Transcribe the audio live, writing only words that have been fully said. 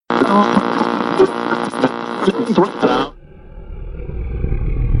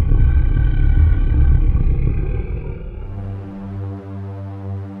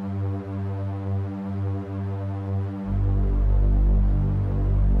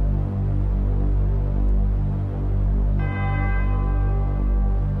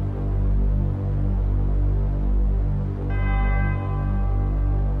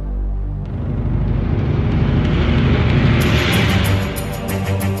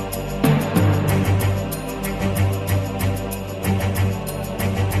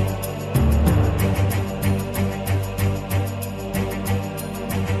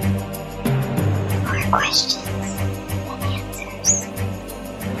Questions and answers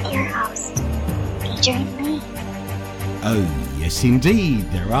with your host, featuring me. Oh, yes indeed,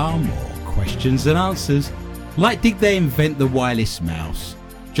 there are more questions than answers. Like did they invent the wireless mouse?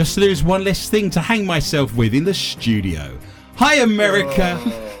 Just so there is one less thing to hang myself with in the studio. Hi America!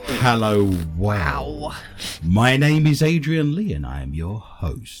 Hello, wow. My name is Adrian Lee and I am your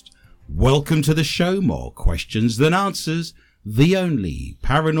host. Welcome to the show, More Questions Than Answers, the only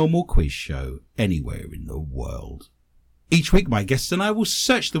paranormal quiz show anywhere in the world. Each week my guests and I will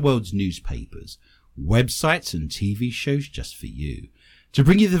search the world's newspapers, websites and TV shows just for you, to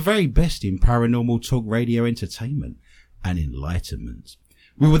bring you the very best in paranormal talk radio entertainment and enlightenment.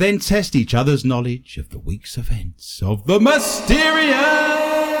 We will then test each other's knowledge of the week's events of the mysterious,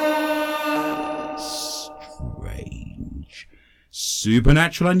 strange,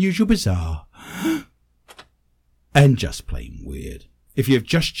 supernatural, unusual, bizarre, and just plain weird. If you have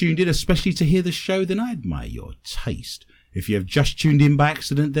just tuned in especially to hear the show, then I admire your taste. If you have just tuned in by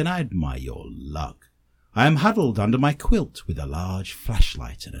accident, then I admire your luck. I am huddled under my quilt with a large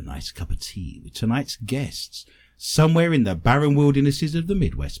flashlight and a nice cup of tea with tonight's guests, somewhere in the barren wildernesses of the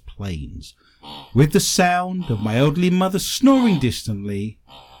Midwest Plains, with the sound of my elderly mother snoring distantly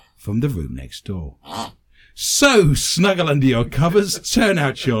from the room next door. So snuggle under your covers, turn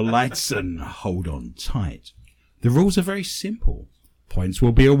out your lights and hold on tight. The rules are very simple. Points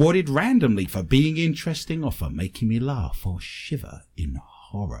will be awarded randomly for being interesting or for making me laugh or shiver in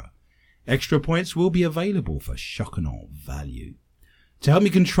horror. Extra points will be available for shock and awe value. To help me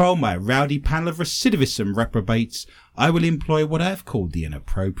control my rowdy panel of recidivists and reprobates, I will employ what I have called the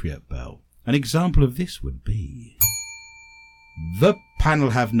inappropriate bell. An example of this would be: the panel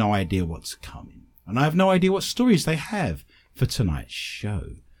have no idea what's coming, and I have no idea what stories they have for tonight's show.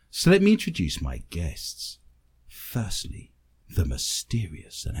 So let me introduce my guests. Firstly, the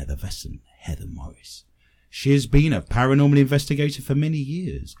mysterious and effervescent Heather Morris. She has been a paranormal investigator for many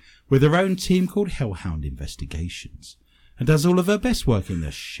years, with her own team called Hellhound Investigations, and does all of her best work in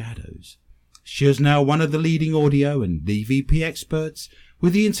the shadows. She is now one of the leading audio and DVP experts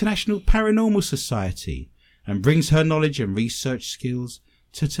with the International Paranormal Society, and brings her knowledge and research skills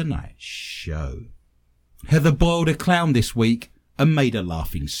to tonight's show. Heather boiled a clown this week and made a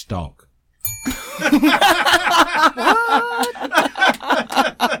laughing stock.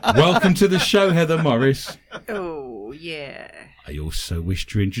 Welcome to the show, Heather Morris. Oh, yeah. I also wish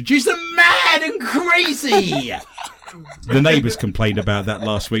to introduce the mad and crazy. The neighbours complained about that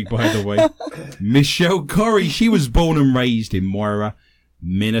last week, by the way. Michelle Corrie, she was born and raised in Moira,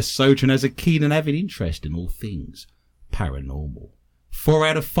 Minnesota, and has a keen and avid interest in all things paranormal. 4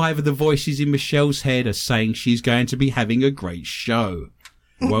 out of 5 of the voices in Michelle's head are saying she's going to be having a great show.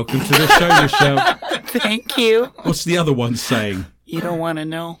 Welcome to the show, Michelle. Thank you. What's the other one saying? You don't want to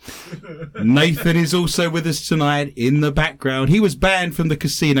know. Nathan is also with us tonight in the background. He was banned from the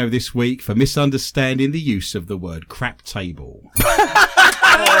casino this week for misunderstanding the use of the word crap table.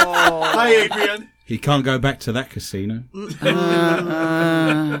 Hi, Adrian. He can't go back to that casino.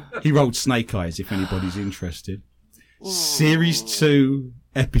 He rolled snake eyes, if anybody's interested. Series 2,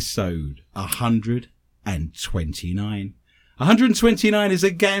 episode 129. 129 is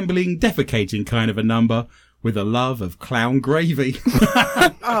a gambling, defecating kind of a number with a love of clown gravy.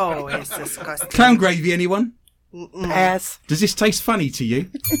 Oh, it's disgusting. Clown gravy, anyone? Pass. Does this taste funny to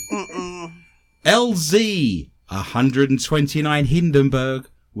you? LZ 129 Hindenburg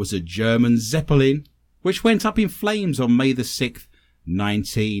was a German Zeppelin which went up in flames on May the 6th,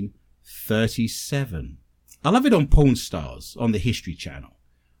 1937. I love it on Pawn Stars on the History Channel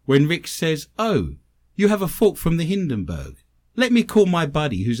when Rick says, "Oh, you have a fork from the Hindenburg. Let me call my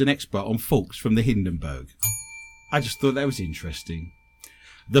buddy who's an expert on forks from the Hindenburg." I just thought that was interesting.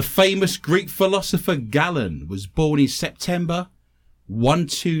 The famous Greek philosopher Galen was born in September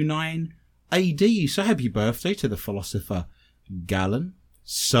 129 AD. So happy birthday to the philosopher Galen.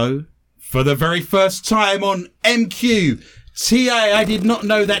 So, for the very first time on MQTA, I did not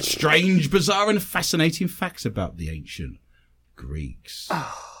know that strange, bizarre and fascinating facts about the ancient Greeks.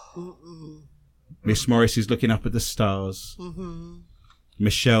 Miss Morris is looking up at the stars.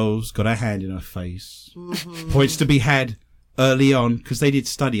 Michelle's got her hand in her face. Points to be had early on, because they did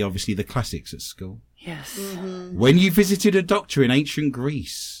study, obviously, the classics at school. Yes. When you visited a doctor in ancient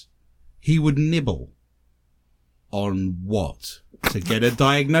Greece, he would nibble on what to get a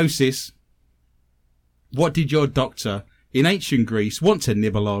diagnosis? What did your doctor in ancient Greece want to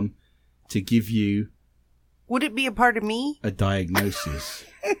nibble on to give you Would it be a part of me? a diagnosis?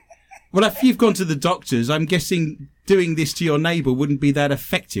 Well, if you've gone to the doctors, I'm guessing doing this to your neighbour wouldn't be that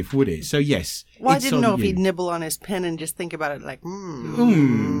effective, would it? So, yes. Well, I it's didn't on know if you. he'd nibble on his pen and just think about it like,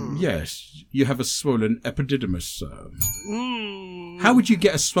 Yes, you have a swollen epididymis, sir. How would you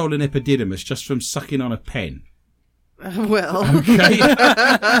get a swollen epididymis just from sucking on a pen? Well, Okay.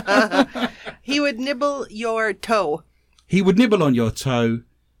 he would nibble your toe. He would nibble on your toe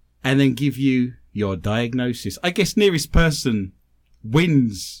and then give you your diagnosis. I guess nearest person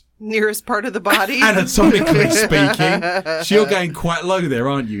wins. Nearest part of the body. Anatomically speaking. So you're going quite low there,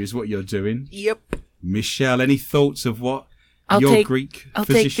 aren't you, is what you're doing? Yep. Michelle, any thoughts of what I'll your take Greek I'll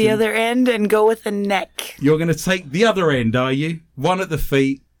physician... take the other end and go with the neck. You're going to take the other end, are you? One at the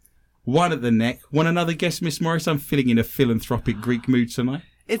feet, one at the neck. Want another guess, Miss Morris? I'm feeling in a philanthropic Greek mood tonight.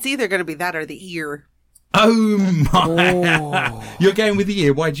 It's either going to be that or the ear. Oh, my. You're going with the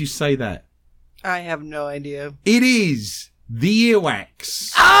ear. Why'd you say that? I have no idea. It is the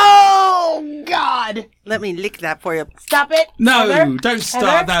earwax. Oh, God. Let me lick that for you. Stop it. No, Heather? don't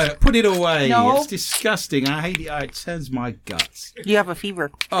start Heather? that. Put it away. No. It's disgusting. I hate it. Oh, it turns my guts. You have a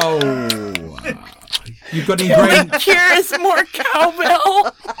fever. Oh. You've got ingrained... Here is more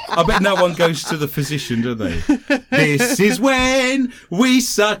cowbell. I bet no one goes to the physician, do they? This is when we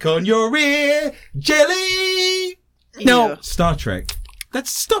suck on your ear jelly. No. Star Trek.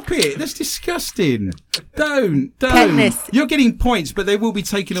 Stop it. That's disgusting. Don't. Penis. You're getting points, but they will be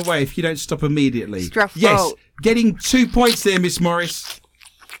taken away if you don't stop immediately. Struff Yes. out. Getting 2 points there, Miss Morris.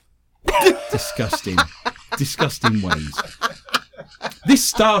 Disgusting. Disgusting ways. This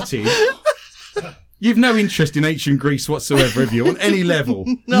started... You've no interest in ancient Greece whatsoever, have you, on any level?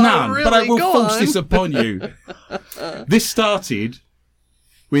 None. really. But I will Go force on. this upon you. This started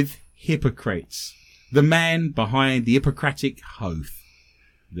with Hippocrates, the man behind the Hippocratic Oath.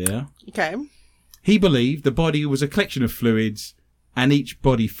 There. Okay. He believed the body was a collection of fluids, and each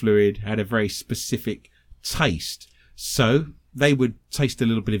body fluid had a very specific taste. So they would taste a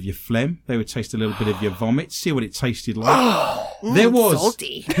little bit of your phlegm. They would taste a little bit of your vomit, see what it tasted like. There was,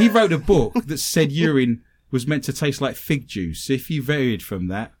 salty. he wrote a book that said urine was meant to taste like fig juice. If you varied from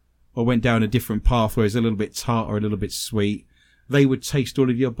that or went down a different path where it's a little bit tart or a little bit sweet, they would taste all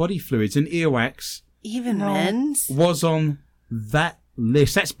of your body fluids. And earwax Even men's? was on that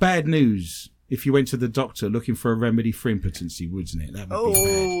list. That's bad news if you went to the doctor looking for a remedy for impotency, wouldn't it? That would be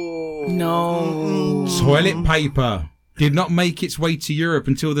bad. No. Toilet paper did not make its way to Europe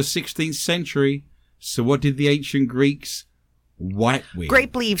until the 16th century. So what did the ancient Greeks wipe with?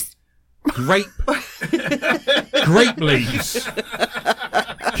 Grape leaves. Grape leaves.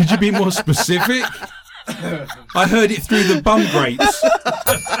 Could you be more specific? I heard it through the bum grapes.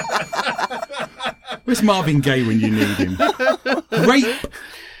 Where's Marvin Gaye when you need him? Grape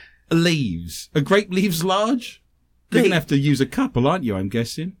leaves. Are grape leaves large? You're going to have to use a couple, aren't you, I'm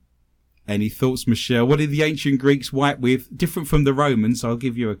guessing? Any thoughts, Michelle? What did the ancient Greeks wipe with? Different from the Romans, I'll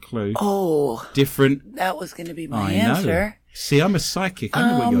give you a clue. Oh, Different. that was going to be my I answer. know. See, I'm a psychic.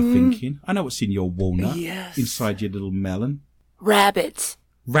 I know what you're thinking. I know what's in your walnut. Yes. Inside your little melon. Rabbits.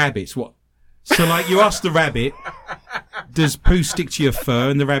 Rabbits, what? So, like, you ask the rabbit, does poo stick to your fur?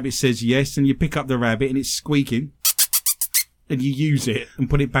 And the rabbit says yes. And you pick up the rabbit and it's squeaking. And you use it and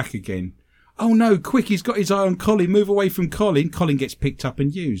put it back again. Oh, no, quick, he's got his eye on Colin. Move away from Colin. Colin gets picked up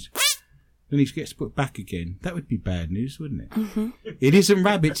and used. Then he gets put back again. That would be bad news, wouldn't it? Mm-hmm. It isn't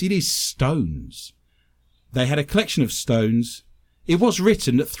rabbits, it is stones. They had a collection of stones. It was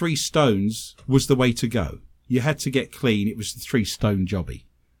written that 3 stones was the way to go. You had to get clean. It was the 3-stone jobby.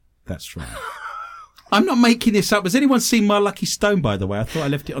 That's right. I'm not making this up. Has anyone seen my lucky stone, by the way? I thought I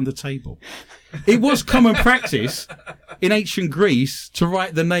left it on the table. It was common practice in ancient Greece to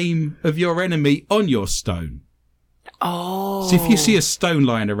write the name of your enemy on your stone. Oh. So if you see a stone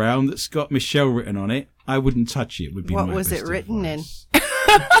lying around that's got Michelle written on it, I wouldn't touch it. Would be What my was best it written in? advice.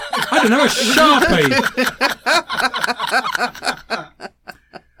 I don't know, a Sharpie.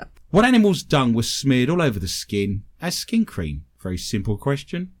 What animal's dung was smeared all over the skin as skin cream? Very simple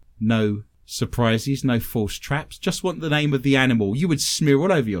question. No surprises, no false traps. Just want the name of the animal you would smear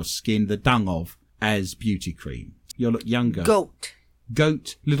all over your skin, the dung of, as beauty cream. You'll look younger. Goat.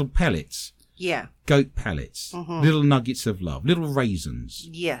 Goat, little pellets. Yeah. Goat pellets. Little nuggets of love. Little raisins.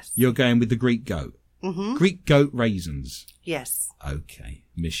 Yes. You're going with the Greek goat. Greek goat raisins. Yes. Okay.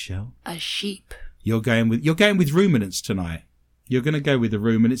 Michelle? A sheep. You're going with ruminants tonight. You're going to go with the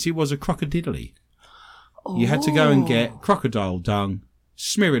ruminants. It was a crocodile. You had to go and get crocodile dung,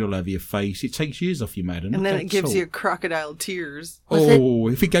 smear it all over your face. It takes years off you, madam. And then Don't it gives talk. you crocodile tears.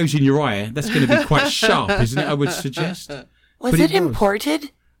 If it goes in your eye, that's going to be quite sharp, isn't it? I would suggest. Was But it it was.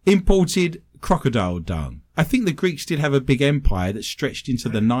 imported? Imported crocodile dung. I think the Greeks did have a big empire that stretched into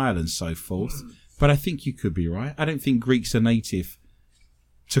the Nile and so forth. But I think you could be right. I don't think Greeks are native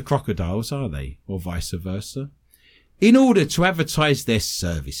to crocodiles, are they? Or vice versa. In order to advertise their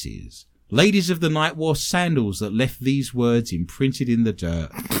services, ladies of the night wore sandals that left these words imprinted in the dirt.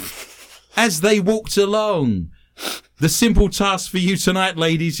 As they walked along, the simple task for you tonight,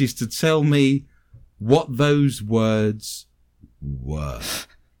 ladies, is to tell me what those words were.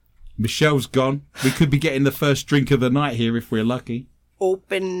 Michelle's gone. We could be getting the first drink of the night here if we're lucky.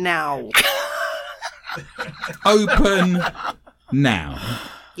 Open now. Open now.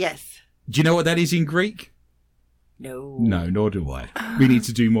 Yes. Do you know what that is in Greek? No. No, nor do I. We need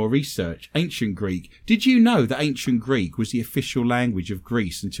to do more research. Ancient Greek. Did you know that ancient Greek was the official language of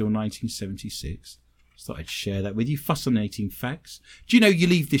Greece until 1976? Just thought I'd share that with you. Fascinating facts. Do you know you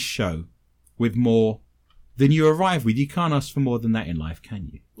leave this show with more than you arrive with? You can't ask for more than that in life, can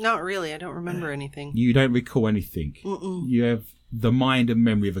you? Not really. I don't remember anything. You don't recall anything. You have the mind and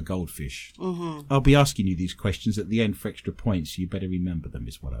memory of a goldfish. I'll be asking you these questions at the end for extra points. You better remember them,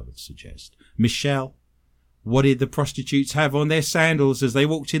 is what I would suggest. Michelle, what did the prostitutes have on their sandals as they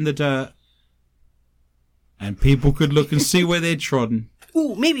walked in the dirt? And people could look and see where they'd trodden.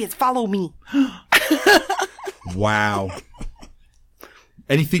 Ooh, maybe it's follow me. Wow.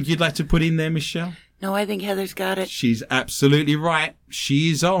 Anything you'd like to put in there, Michelle? No, I think Heather's got it. She's absolutely right.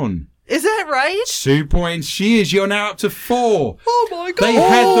 She is on. Is that right? 2 points. She is. You're now up to 4. Oh my God. They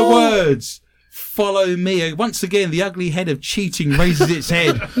had the words, follow me. Once again, the ugly head of cheating raises its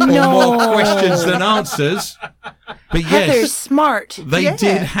head on more questions than answers. But Heather's yes, smart. they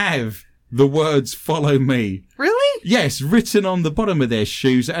did have the words, follow me. Really? Yes, written on the bottom of their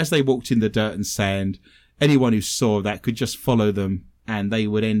shoes as they walked in the dirt and sand. Anyone who saw that could just follow them and they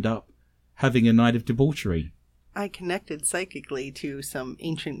would end up having a night of debauchery. I connected psychically to some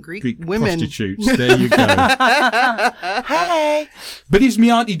ancient Greek Greek women. prostitutes. There you go. Hey. But is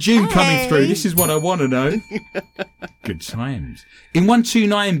me Auntie June coming through? This is what I want to know. Good times. In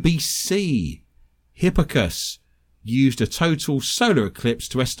 129 BC, Hipparchus used a total solar eclipse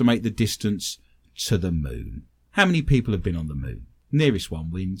to estimate the distance to the moon. How many people have been on the moon? Nearest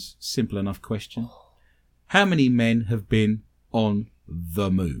one wins. Simple enough question. How many men have been on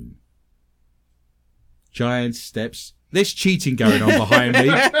the moon? Giant steps. There's cheating going on behind me.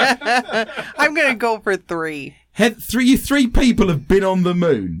 I'm going to go for 3. Three people have been on the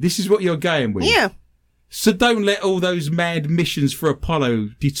moon. This is what you're going with. Yeah. So don't let all those mad missions for Apollo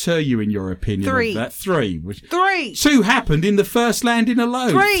deter you in your opinion 3. of that. 3. 3. 2 happened in the first landing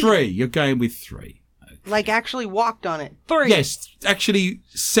alone. 3. 3. You're going with 3. Like actually walked on it. 3. Yes, actually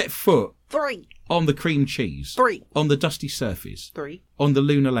set foot 3. on the cream cheese. 3. On the dusty surface. 3. On the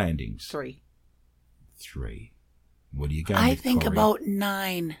lunar landings. 3. 3. What are you going I with, think Corey? about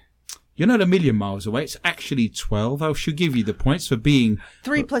 9. You're not a million miles away. It's actually 12. I should give you the points for being...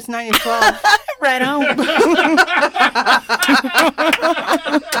 3 plus 9 is 12. Right on.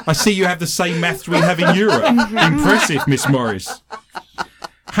 I see you have the same maths we have in Europe. Impressive, Miss Morris.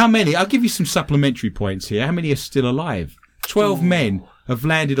 How many? I'll give you some supplementary points here. How many are still alive? 12 men have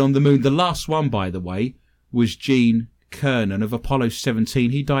landed on the moon. The last one, by the way, was Gene Cernan of Apollo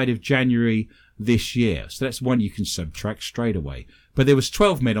 17. He died of January this year. So that's one you can subtract straight away. But there was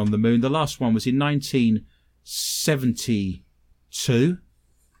 12 men on the moon. The last one was in 1972.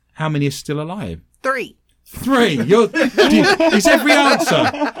 How many are still alive? 3. 3. Is every answer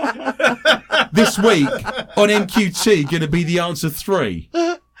this week on MQT going to be the answer 3?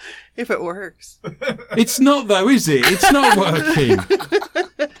 If it works. It's not though, is it? It's not working.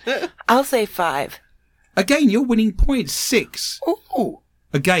 I'll say 5. Again, you're winning points. 6. Ooh.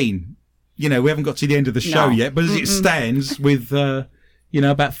 Again, we haven't got to the end of the show yet, but as it stands with,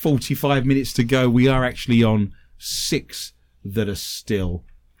 about 45 minutes to go, we are actually on 6 that are still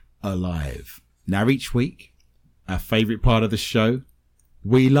alive. Now, each week, our favourite part of the show,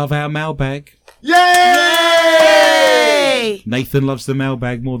 we love our mailbag. Yay! Nathan loves the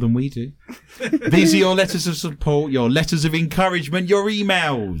mailbag more than we do. These are your letters of support, your letters of encouragement, your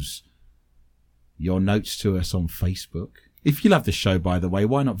emails, your notes to us on Facebook. If you love the show, by the way,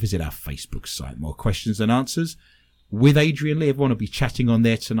 why not visit our Facebook site? More questions than answers. with Adrian Lee. Everyone will be chatting on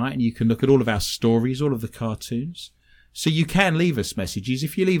there tonight, and you can look at all of our stories, all of the cartoons. So you can leave us messages.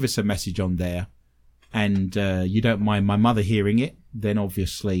 If you leave us a message on there and you don't mind my mother hearing it, then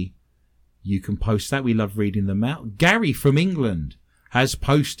obviously you can post that. We love reading them out. Gary from England has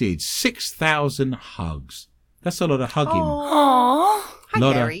posted 6,000 hugs. That's a lot of hugging. Aww. Hi,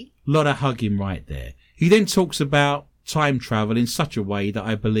 Gary. Lot of hugging right there. He then talks about time travel in such a way that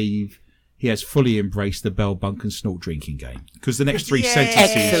I believe he has fully embraced the Bell Bunk and Snort drinking game. Because the next three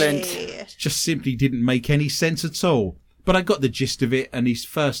sentences Excellent. just simply didn't make any sense at all. But I got the gist of it, and his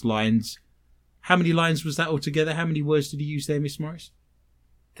first lines... How many lines was that altogether? How many words did he use there, Miss Morris?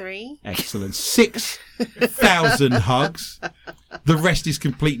 3. Excellent. 6,000 hugs. The rest is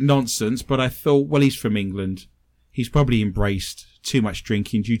complete nonsense, but I thought, well, he's from England. He's probably embraced too much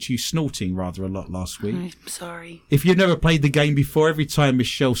drinking due to snorting rather a lot last week. I'm sorry. If you've never played the game before, every time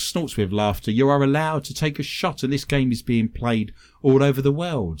Michelle snorts with laughter, you are allowed to take a shot, and this game is being played all over the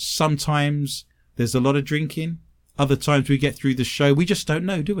world. Sometimes there's a lot of drinking. Other times we get through the show, we just don't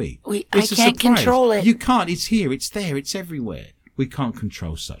know, do we? I It's a can't surprise. control it. You can't. It's here. It's there. It's everywhere. We can't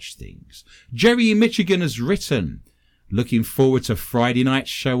control such things. Jerry in Michigan has written, looking forward to Friday night's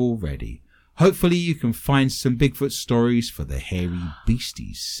show already. Hopefully you can find some Bigfoot stories for the Hairy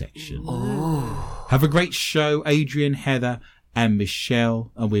Beasties section. Have a great show, Adrian, Heather and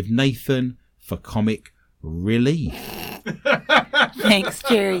Michelle, and with Nathan for comic relief. Thanks,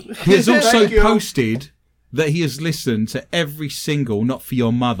 Jerry. He has also Thank you. posted that he has listened to every single Not For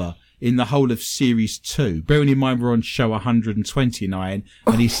Your Mother in the whole of Series 2. Bearing in mind we're on show 129,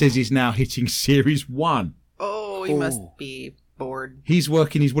 and he says he's now hitting Series 1. Oh, he must be bored. He's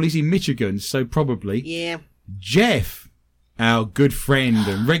working he's in Michigan, so probably. Yeah. Jeff, our good friend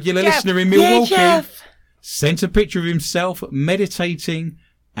and regular Jeff. listener in Yeah, Milwaukee, Jeff. sent a picture of himself meditating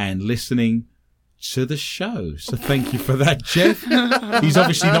and listening to the show. So thank you for that, Jeff. He's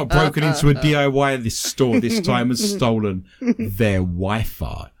obviously not broken into a DIY at this store this time and stolen their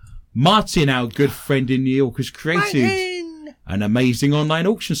Wi-Fi. Martin, our good friend in New York, has created Martin. an amazing online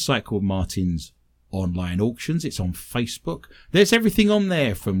auction site called Martin's Online Auctions. It's on Facebook. There's everything on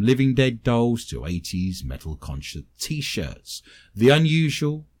there from Living Dead dolls to 80s metal concert t-shirts. The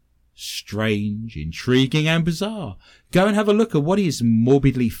unusual, strange, intriguing and bizarre. Go and have a look at what is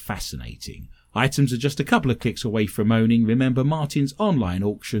morbidly fascinating. Items are just a couple of clicks away from owning. Remember Martin's Online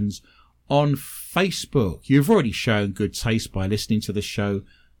Auctions on Facebook. You've already shown good taste by listening to the show.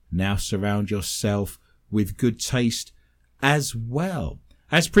 Now surround yourself with good taste as well.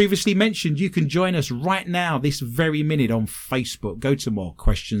 As previously mentioned, you can join us right now, this very minute on Facebook. Go to More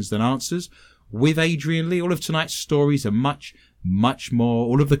Questions Than Answers with Adrian Lee. All of tonight's stories and much, much more.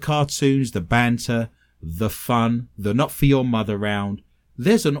 All of the cartoons, the banter, the fun, the Not For Your Mother round.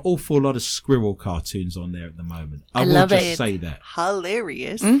 There's an awful lot of squirrel cartoons on there at the moment. I will love just it. say that.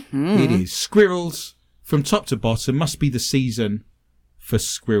 Hilarious. It is. Squirrels from top to bottom. Must be the season for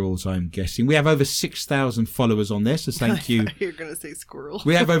squirrels, I'm guessing. We have over 6,000 followers on there, so thank you. You're going to say squirrel.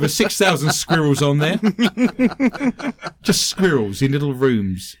 We have over 6,000 squirrels on there. Just squirrels in little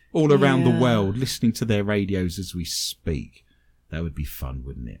rooms all around the world listening to their radios as we speak. That would be fun,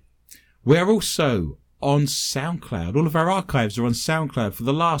 wouldn't it? We're also on SoundCloud. All of our archives are on SoundCloud. For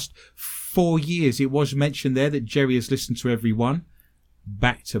the last 4 years, it was mentioned there that Jerry has listened to every one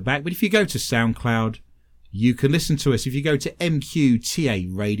back to back. But if you go to SoundCloud, you can listen to us. If you go to MQTA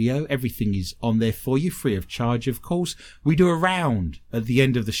Radio, everything is on there for you, free of charge, of course. We do a round at the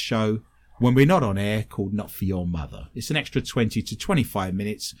end of the show when we're not on air called Not For Your Mother. It's an extra 20 to 25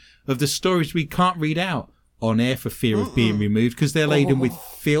 minutes of the stories we can't read out on air for fear of being removed because they're laden with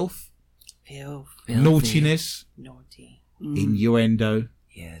filth, naughtiness, Naughty. innuendo,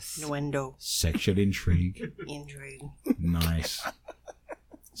 Yes. Innuendo. sexual intrigue. Intrigue. Nice.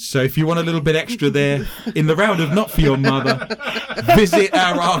 So if you want a little bit extra there in the round of Not For Your Mother, visit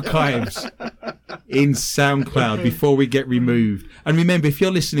our archives in SoundCloud before we get removed. And remember, if you're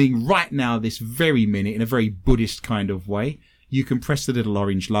listening right now, this very minute, in a very Buddhist kind of way, you can press the little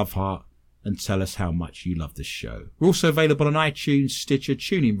orange love heart and tell us how much you love the show. We're also available on iTunes, Stitcher,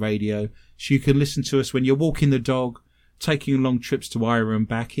 TuneIn Radio, so you can listen to us when you're walking the dog, taking long trips to Ira and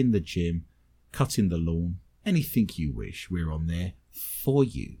back, in the gym, cutting the lawn, anything you wish. We're on there for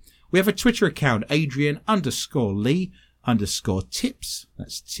you. We have a Twitter account, Adrian_Lee_tips.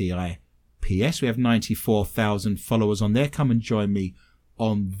 That's TIPS. We have 94,000 followers on there. Come and join me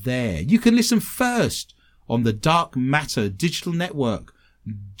on there. You can listen first on the Dark Matter Digital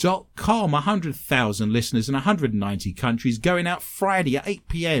Network.com. 100,000 listeners in 190 countries, going out Friday at 8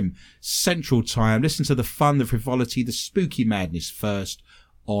 p.m. Central Time. Listen to the fun, the frivolity, the spooky madness first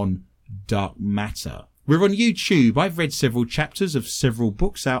on Dark Matter. We're on YouTube. I've read several chapters of several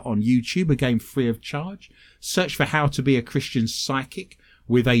books out on YouTube, again free of charge. Search for How to Be a Christian Psychic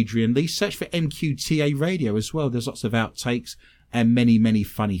with Adrian Lee. Search for Mqta Radio as well. There's lots of outtakes and many, many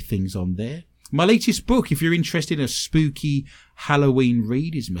funny things on there. My latest book, if you're interested in a spooky Halloween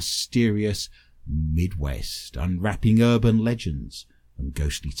read, is Mysterious Midwest, Unwrapping Urban Legends and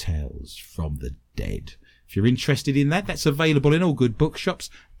Ghostly Tales from the Dead. If you're interested in that, that's available in all good bookshops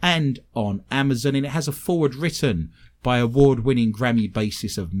and on Amazon, and it has a foreword written by award-winning Grammy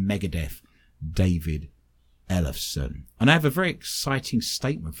bassist of Megadeth, David Ellefson. And I have a very exciting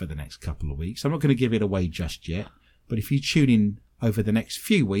statement for the next couple of weeks. I'm not going to give it away just yet, but if you tune in over the next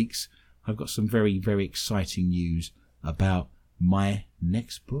few weeks, I've got some very, very exciting news about my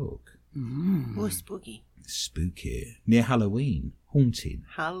next book. Oh, spooky. Spooky. Near Halloween. Haunting.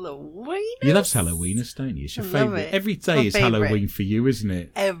 Halloween? You love Halloweeners, don't you? It's your I love favourite. it. Every day My is favourite. Halloween for you, isn't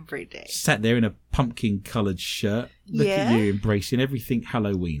it? Every day. Sat there in a pumpkin-coloured shirt. Look at Yeah. you embracing everything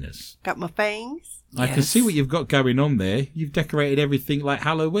Halloweeners. Got my fangs. I can Yes. see what you've got going on there. You've decorated everything like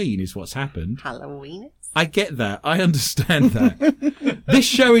Halloween is what's happened. Halloween. I get that. I understand that. This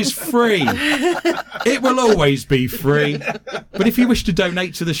show is free. It will always be free. But if you wish to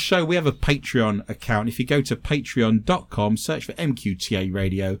donate to the show, we have a Patreon account. If you go to patreon.com, search for MQTA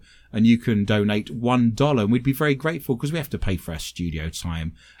Radio, and you can donate $1. And we'd be very grateful because we have to pay for our studio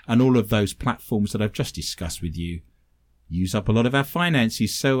time. And all of those platforms that I've just discussed with you use up a lot of our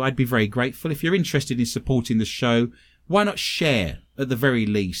finances. So I'd be very grateful. If you're interested in supporting the show, why not share, at the very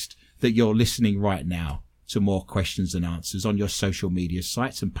least, that you're listening right now to More Questions and Answers on your social media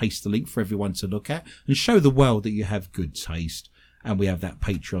sites, and paste the link for everyone to look at and show the world that you have good taste. And we have that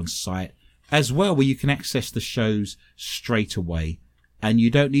Patreon site as well, where you can access the shows straight away and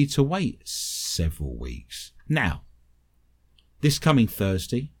you don't need to wait several weeks. Now, this coming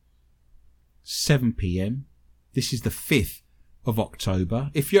Thursday, 7 p.m, this is the 5th of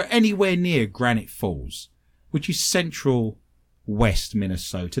October. If you're anywhere near Granite Falls, which is central West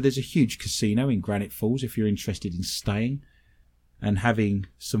Minnesota, there's a huge casino in Granite Falls if you're interested in staying and having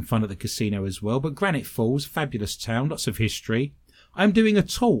some fun at the casino as well. But Granite Falls, fabulous town, lots of history. I'm doing a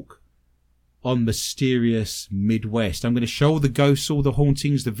talk on Mysterious Midwest. I'm going to show all the ghosts, all the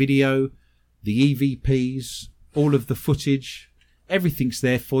hauntings, the video, the EVPs, all of the footage. Everything's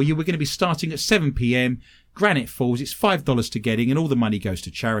there for you. We're going to be starting at 7 p.m. Granite Falls. It's $5 to get in, and all the money goes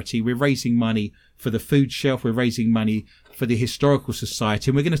to charity. We're raising money for the food shelf. We're raising money for the Historical Society,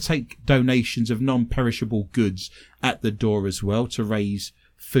 and we're going to take donations of non-perishable goods at the door as well to raise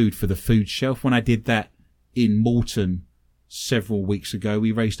food for the food shelf. When I did that in Moulton several weeks ago,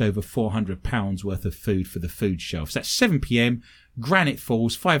 we raised over £400 worth of food for the food shelf. So that's 7 p.m. Granite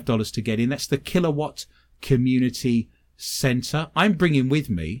Falls, $5 to get in. That's the Kilowatt Community Centre. I'm bringing with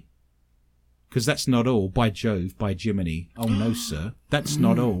me, because that's not all, by Jove, by Jiminy. Oh no, sir, that's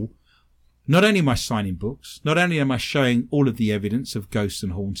not all. Not only am I signing books, not only am I showing all of the evidence of ghosts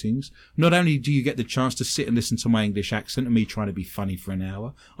and hauntings, not only do you get the chance to sit and listen to my English accent and me trying to be funny for an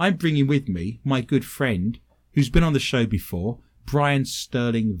hour, I'm bringing with me my good friend who's been on the show before, Brian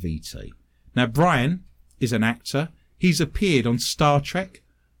Sterling VT. Now, Brian is an actor. He's appeared on Star Trek,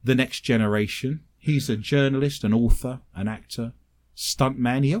 The Next Generation. He's a journalist, an author, an actor,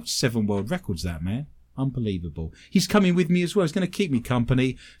 stuntman. He holds 7 world records, that man. Unbelievable. He's coming with me as well. He's going to keep me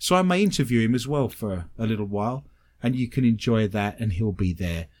company, so I may interview him as well for a little while, and you can enjoy that, and he'll be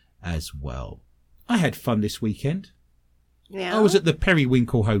there as well. I had fun this weekend. Yeah. I was at the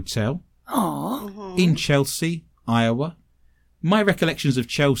Periwinkle Hotel Aw. in Chelsea, Iowa. My recollections of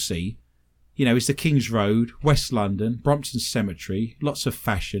Chelsea, you know, is the King's Road, West London, Brompton Cemetery, lots of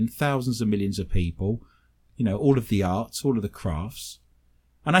fashion, thousands of millions of people, you know, all of the arts, all of the crafts.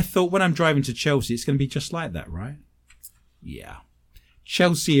 And I thought, when I'm driving to Chelsea, it's going to be just like that, right? Yeah.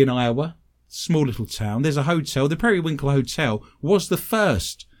 Chelsea in Iowa, small little town. There's a hotel. The Periwinkle Hotel was the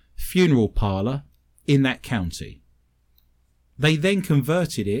first funeral parlour in that county. They then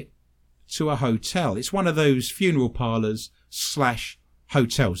converted it to a hotel. It's one of those funeral parlours /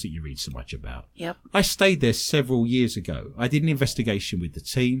 hotels that you read so much about. Yep. I stayed there several years ago. I did an investigation with the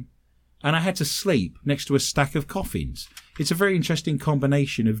team, and I had to sleep next to a stack of coffins. It's a very interesting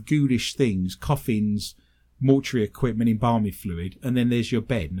combination of ghoulish things, coffins, mortuary equipment, embalming fluid, and then there's your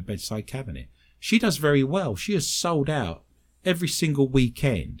bed and a bedside cabinet. She does very well. She has sold out every single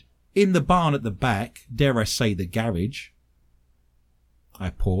weekend. In the barn at the back, dare I say the garage. I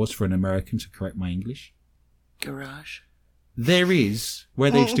pause for an American to correct my English. Garage. There is,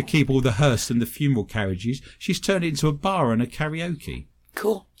 where they used to keep all the hearse and the funeral carriages, she's turned it into a bar and a karaoke.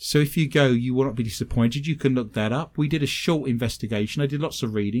 Cool. So if you go, you will not be disappointed. You can look that up. We did a short investigation. I did lots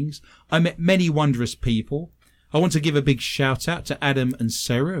of readings. I met many wondrous people. I want to give a big shout out to Adam and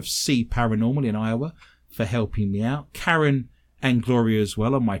Sarah of C Paranormal in Iowa for helping me out. Karen and Gloria as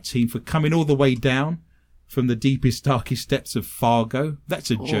well on my team for coming all the way down from the deepest, darkest depths of Fargo. That's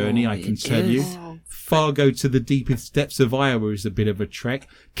a journey, I can tell you. Fargo to the deepest depths of Iowa is a bit of a trek.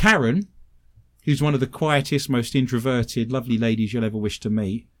 Karen, who's one of the quietest, most introverted, lovely ladies you'll ever wish to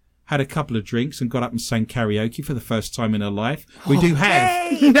meet, had a couple of drinks and got up and sang karaoke for the first time in her life. We do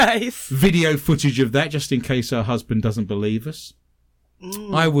have Nice. video footage of that, just in case her husband doesn't believe us.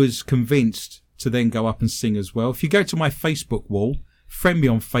 I was convinced to then go up and sing as well. If you go to my Facebook wall, friend me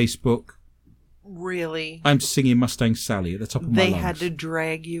on Facebook, Really? I'm singing Mustang Sally at the top of my They lungs. had to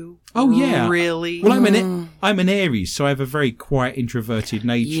drag you? Oh, yeah. Really? Well, I'm an Aries, so I have a very quiet, introverted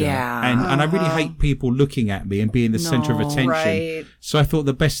nature. Yeah. And I really hate people looking at me and being the centre of attention. Right. So I thought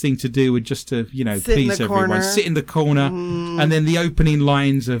the best thing to do would just to, Sit in please the everyone. corner. Sit in the corner. And then the opening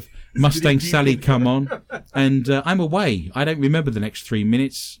lines of Mustang Sally come on. And I'm away. I don't remember the next 3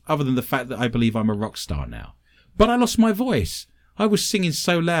 minutes, other than the fact that I believe I'm a rock star now. But I lost my voice. I was singing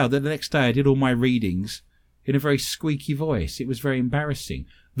so loud that the next day I did all my readings in a very squeaky voice. It was very embarrassing.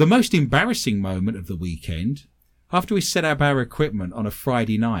 The most embarrassing moment of the weekend, after we set up our equipment on a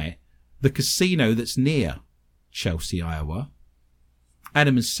Friday night, the casino that's near Chelsea, Iowa,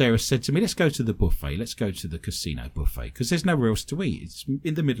 Adam and Sarah said to me, let's go to the buffet. Let's go to the casino buffet because there's nowhere else to eat. It's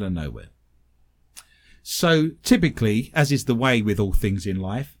in the middle of nowhere. So typically, as is the way with all things in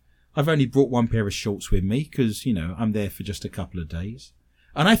life, I've only brought one pair of shorts with me because, I'm there for just a couple of days.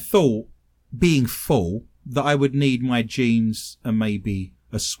 And I thought, being full, that I would need my jeans and maybe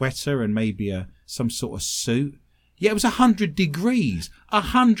a sweater and maybe some sort of suit. Yeah, it was 100 degrees.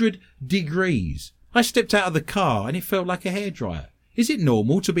 100 degrees. I stepped out of the car and it felt like a hairdryer. Is it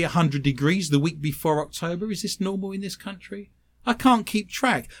normal to be 100 degrees the week before October? Is this normal in this country? I can't keep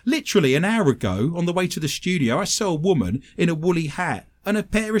track. Literally an hour ago, on the way to the studio, I saw a woman in a woolly hat and a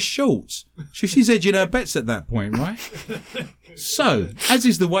pair of shorts. She's edging her bets at that point, right? So, as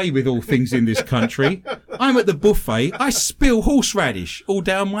is the way with all things in this country, I'm at the buffet, I spill horseradish all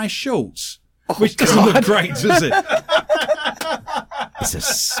down my shorts. Which doesn't look great, does it? It's a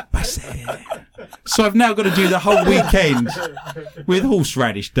spicy. So I've now got to do the whole weekend with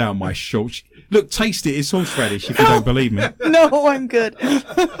horseradish down my shorts. Look, taste it, it's horseradish if you don't believe me. No, I'm good.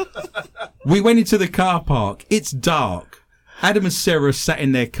 We went into the car park. It's dark. Adam and Sarah sat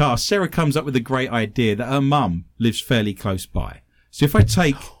in their car. Sarah comes up with a great idea that her mum lives fairly close by. So if I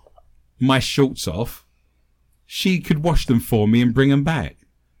take my shorts off, she could wash them for me and bring them back.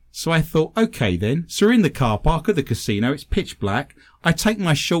 So I thought, okay then. So we're in the car park at the casino. It's pitch black. I take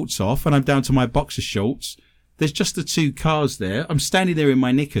my shorts off and I'm down to my boxer shorts. There's just the two cars there. I'm standing there in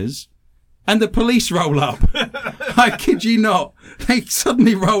my knickers and the police roll up. I kid you not. They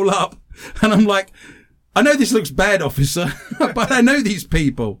suddenly roll up and I'm like, I know this looks bad, officer, but I know these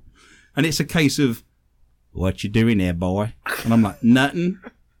people. And it's a case of, what you doing there, boy? And I'm like, nothing.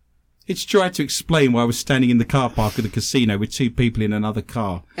 It's tried to explain why I was standing in the car park of the casino with two people in another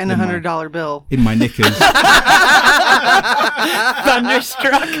car. And a $100 bill. In my knickers.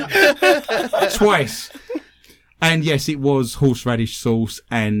 Thunderstruck. Twice. And yes, it was horseradish sauce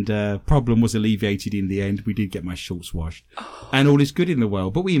and problem was alleviated in the end. We did get my shorts washed. And all is good in the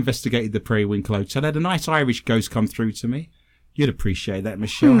world. But we investigated the Periwinkle Hotel. I had a nice Irish ghost come through to me. You'd appreciate that,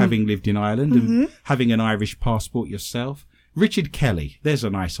 Michelle, having lived in Ireland and having an Irish passport yourself. Richard Kelly. There's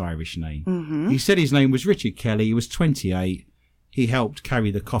a nice Irish name. He said his name was Richard Kelly. He was 28. He helped carry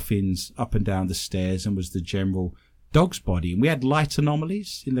the coffins up and down the stairs and was the general dog's body. And we had light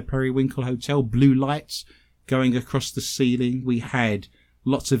anomalies in the Periwinkle Hotel, blue lights going across the ceiling. We had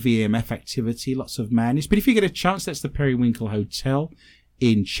lots of EMF activity, lots of madness. But if you get a chance, that's the Periwinkle Hotel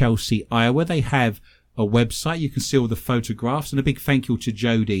in Chelsea, Iowa. They have a website. You can see all the photographs. And a big thank you to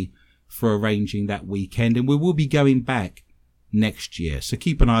Jodie for arranging that weekend. And we will be going back next year. So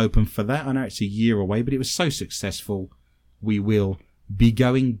keep an eye open for that. I know it's a year away, but it was so successful. We will be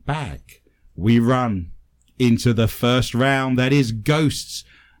going back. We run into the first round. That is Ghosts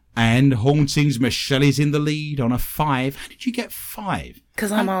and Hauntings. Michelle is in the lead on a 5. How did you get 5?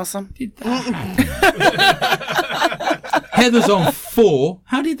 Because I'm awesome. Did that happen? Heather's on 4.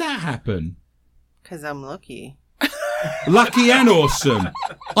 How did that happen? Because I'm lucky. Lucky and awesome.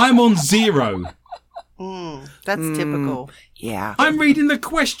 I'm on 0. That's typical. Yeah. I'm reading the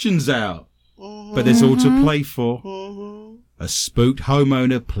questions out. But there's all to play for. A spooked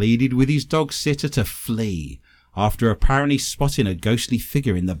homeowner pleaded with his dog sitter to flee after apparently spotting a ghostly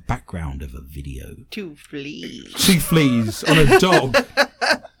figure in the background of a video. 2 fleas. 2 fleas on a dog.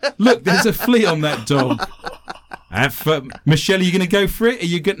 Look, there's a flea on that dog. Michelle, are you going to go for it? Are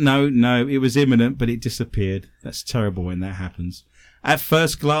you good? No, it was imminent, but it disappeared. That's terrible when that happens. At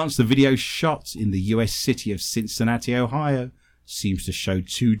first glance, the video shot in the US city of Cincinnati, Ohio, seems to show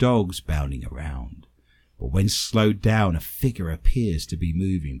 2 dogs bounding around. But when slowed down, a figure appears to be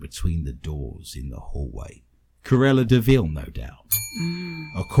moving between the doors in the hallway. Cruella de Vil, no doubt.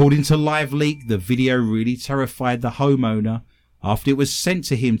 According to Live Leak, the video really terrified the homeowner after it was sent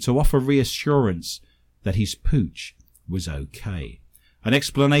to him to offer reassurance that his pooch was okay. An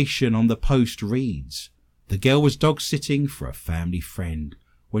explanation on the post reads, the girl was dog sitting for a family friend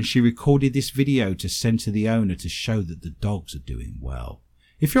when she recorded this video to send to the owner to show that the dogs are doing well.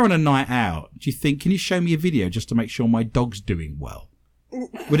 If you're on a night out, do you think, can you show me a video just to make sure my dog's doing well?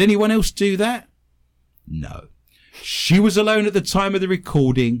 Would anyone else do that? No. She was alone at the time of the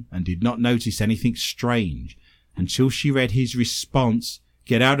recording and did not notice anything strange until she read his response,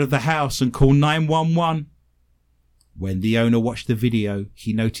 get out of the house and call 911. When the owner watched the video,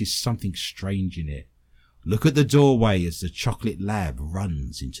 he noticed something strange in it. Look at the doorway as the chocolate lab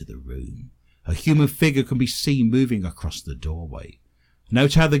runs into the room. A human figure can be seen moving across the doorway.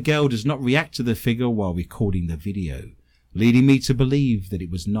 Note how the girl does not react to the figure while recording the video, leading me to believe that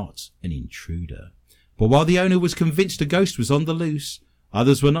it was not an intruder. But while the owner was convinced a ghost was on the loose,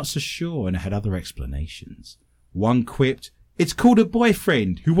 others were not so sure and had other explanations. One quipped, it's called a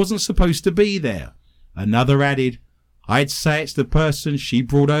boyfriend who wasn't supposed to be there. Another added, I'd say it's the person she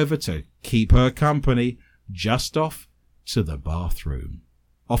brought over to keep her company, just off to the bathroom.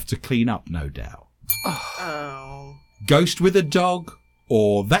 Off to clean up, no doubt. Oh. Ghost with a dog?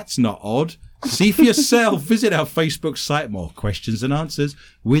 Or that's not odd. See for yourself. Visit our Facebook site. More questions and answers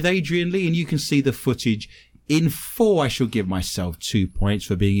with Adrian Lee, and you can see the footage in full. I shall give myself 2 points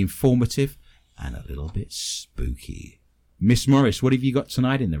for being informative and a little bit spooky. Miss Morris, what have you got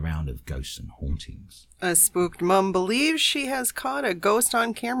tonight in the round of ghosts and hauntings? A spooked mum believes she has caught a ghost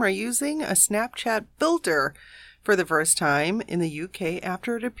on camera using a Snapchat filter for the first time in the UK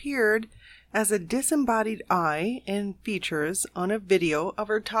after it appeared as a disembodied eye and features on a video of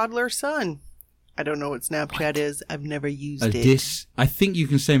her toddler son. I don't know what Snapchat is. I've never used it. I think you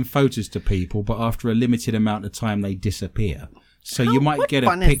can send photos to people, but after a limited amount of time, they disappear. So you might get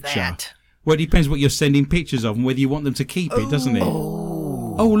a picture. Is that? Well, it depends what you're sending pictures of and whether you want them to keep it, doesn't it?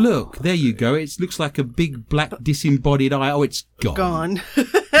 Oh, look, there you go. It looks like a big black disembodied eye. Oh, it's gone.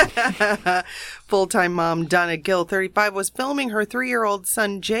 Full-time mom Donna Gill, 35, was filming her 3-year-old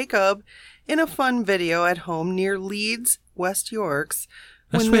son Jacob in a fun video at home near Leeds, West Yorks.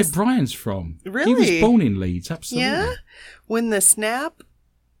 That's where Brian's from. Really? He was born in Leeds, absolutely. Yeah? When the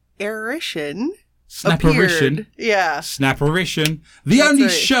Snap-arition Snapparition. appeared. Yeah. Snapparition. The That's only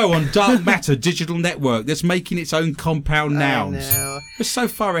right. show on Dark Matter Digital Network that's making its own compound nouns. I know. We're so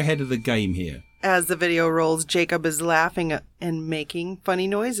far ahead of the game here. As the video rolls, Jacob is laughing and making funny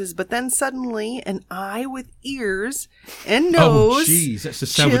noises, but then suddenly an eye with ears and nose. Oh, jeez, that's a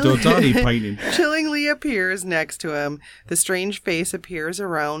Salvador Dali painting. Chillingly appears next to him. The strange face appears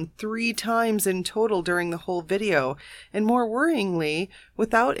around 3 times in total during the whole video. And more worryingly,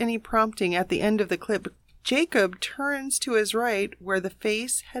 without any prompting at the end of the clip, Jacob turns to his right where the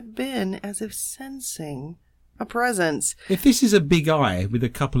face had been as if sensing a presence. If this is a big eye with a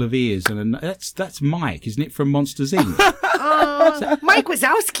couple of ears and that's Mike, isn't it, from Monsters Inc? Mike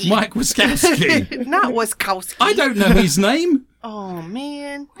Wazowski. Mike Wazowski. Not Wazowski. I don't know his name. Oh,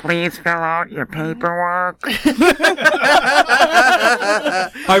 man. Please fill out your paperwork.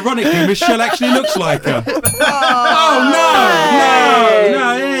 Ironically, Michelle actually looks like her.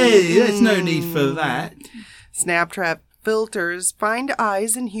 No, hey, there's no need for that. Snapchat filters find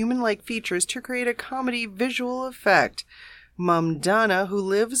eyes and human-like features to create a comedy visual effect. Mom Donna, who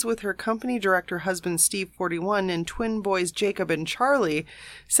lives with her company director husband Steve, 41, and twin boys Jacob and Charlie,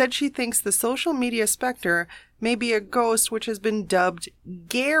 said she thinks the social media specter may be a ghost which has been dubbed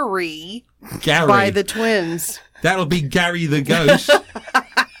Gary by the twins. That'll be Gary the ghost.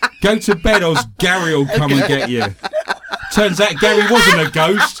 Go to bed or Gary will come and get you. Turns out Gary wasn't a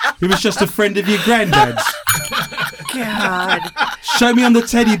ghost. He was just a friend of your granddad's. God. Show me on the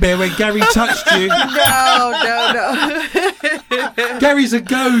teddy bear where Gary touched you. No. Gary's a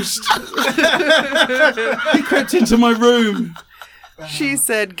ghost. He crept into my room. She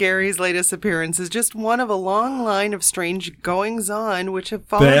said Gary's latest appearance is just one of a long line of strange goings-on which have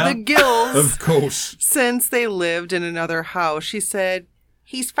followed the Gills of course, since they lived in another house. She said,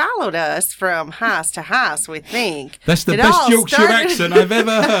 he's followed us from house to house, we think. That's the It best all Yorkshire started- accent I've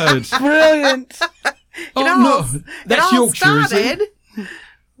ever heard. Brilliant. That's Yorkshire, is it?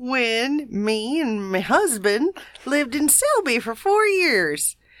 When me and my husband lived in Selby for 4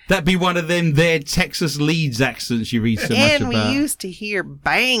 years. That'd be one of them there Texas Leeds accents you read so much about. And we used to hear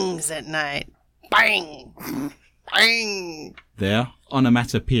bangs at night. Bang. Bang. There,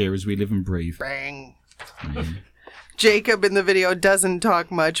 onomatopoeia as we live and breathe. Bang. Jacob in the video doesn't talk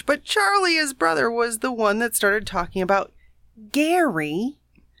much, but Charlie, his brother, was the one that started talking about Gary.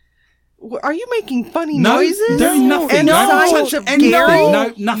 Are you making funny noises? No, nothing. And No, signs of anything. Gary?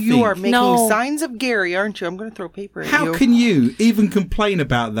 No, nothing. You are making signs of Gary, aren't you? I'm going to throw paper at you. How can you even complain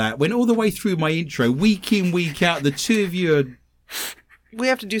about that when all the way through my intro, week in, week out, the two of you are... We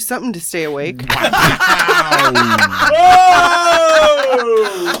have to do something to stay awake. Hang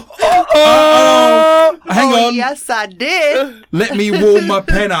on. Yes, I did. Let me warm my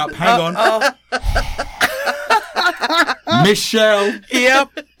pen up. Hang on. Michelle. Yep.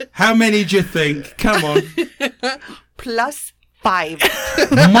 How many do you think? Come on. +5.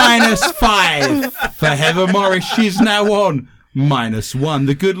 -5. For Heather Morris, she's now on. -1.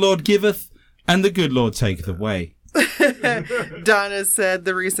 The good Lord giveth, and the good Lord taketh away. Donna said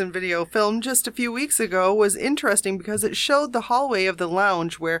the recent video filmed just a few weeks ago was interesting because it showed the hallway of the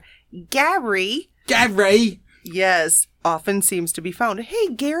lounge where Gary, yes, often seems to be found. Hey,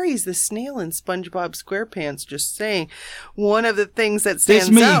 Gary's the snail in SpongeBob SquarePants, just saying. One of the things that stands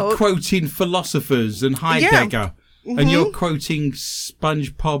There's me out... quoting philosophers and Heidegger, and you're quoting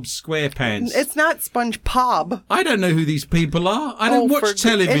SpongeBob SquarePants. It's not SpongeBob. I don't know who these people are. I don't watch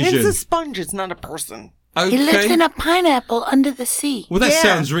television. And it's a sponge, it's not a person. Okay. He lives in a pineapple under the sea. Well, that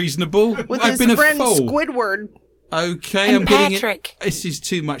sounds reasonable. With I've his been friend a fool. Squidward. Okay, And I'm getting Patrick. it. This is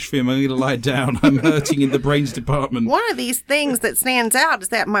too much for him. I'm going to lie down. I'm hurting in the brains department. One of these things that stands out is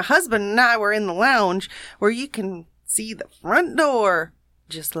that my husband and I were in the lounge where you can see the front door,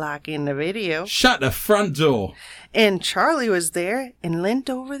 just like in the video. Shut the front door. And Charlie was there and leant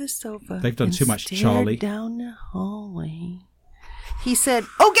over the sofa. They've done and too much, stared Charlie. Down the hallway. He said,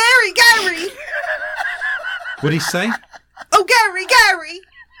 "Oh, Gary! What'd he say? Oh, Gary!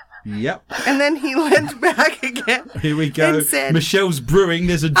 Yep. And then he leant back again. Here we go. And said, Michelle's brewing.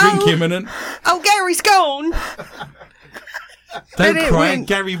 There's a drink imminent. "Oh, Gary's gone." Don't Then it cry. went-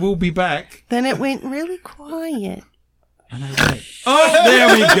 Gary will be back. Then it went really quiet. And I went, oh,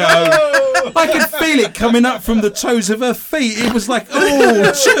 there we go. I could feel it coming up from the toes of her feet. It was like,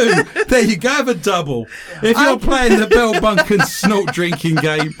 oh, 2. There you go, have a double. If you're playing the Bell Bunk and Snort drinking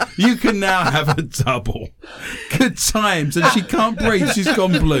game, you can now have a double. Good times. And she can't breathe. She's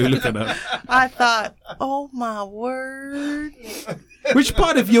gone blue. Look at her. I thought, oh my word. Which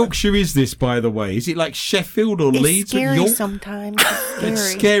part of Yorkshire is this, by the way? Is it like Sheffield or It's Leeds or scary York? sometimes.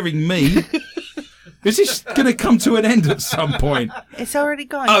 It's scaring me. Is this going to come to an end at some point? It's already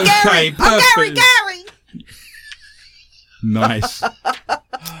gone. Okay, Gary! perfect. Oh, Gary! Nice. What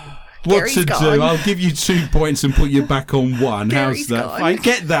Gary's to gone. do? I'll give you 2 points and put you back on 1. Gary's How's that? gone. I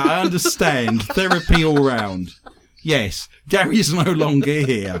get that. I understand. Therapy all round. Yes, Gary is no longer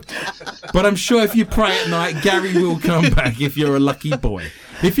here. But I'm sure if you pray at night, Gary will come back if you're a lucky boy.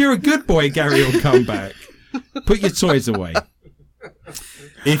 If you're a good boy, Gary will come back. Put your toys away.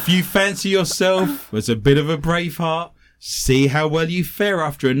 If you fancy yourself as a bit of a Braveheart, see how well you fare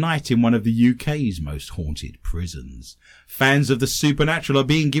after a night in one of the UK's most haunted prisons. Fans of the supernatural are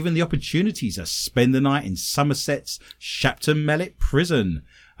being given the opportunity to spend the night in Somerset's Shapton Mallet prison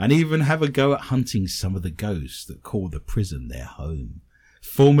and even have a go at hunting some of the ghosts that call the prison their home.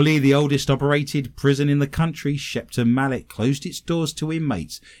 Formerly the oldest operated prison in the country, Shapton Mallet closed its doors to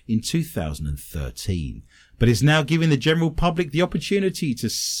inmates in 2013, but is now giving the general public the opportunity to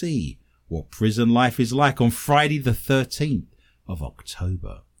see what prison life is like on Friday the 13th of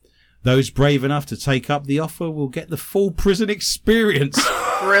October. Those brave enough to take up the offer will get the full prison experience,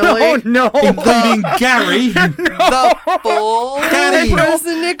 Really? Oh, no. including Gary. The full Gary.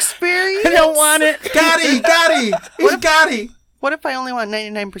 prison experience? I don't want it. Gary! It's Gary! What if I only want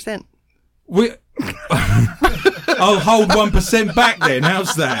 99%? I'll hold 1% back then.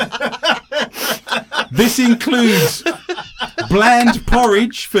 How's that? This includes bland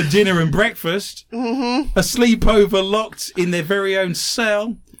porridge for dinner and breakfast, a sleepover locked in their very own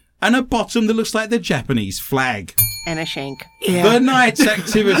cell, and a bottom that looks like the Japanese flag. And a shank. The night's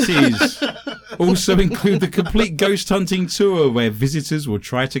activities also include the complete ghost hunting tour where visitors will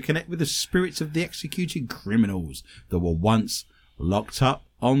try to connect with the spirits of the executed criminals that were once locked up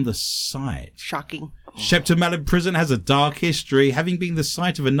on the site. Shocking. Shapton Mallet Prison has a dark history, having been the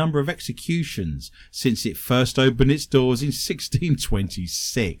site of a number of executions since it first opened its doors in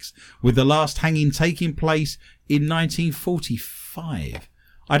 1626, with the last hanging taking place in 1945.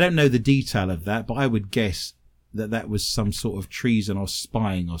 I don't know the detail of that, but I would guess that was some sort of treason or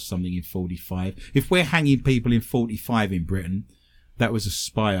spying or something in 45. If we're hanging people in 45 in Britain, that was a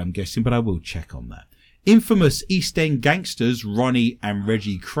spy, I'm guessing, but I will check on that. Infamous East End gangsters Ronnie and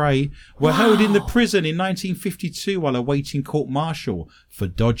Reggie Cray were held in the prison in 1952 while awaiting court-martial for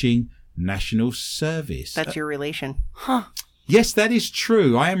dodging national service. That's your relation. Huh. Yes, that is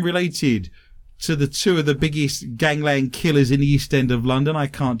true. I am related to the two of the biggest gangland killers in the East End of London. I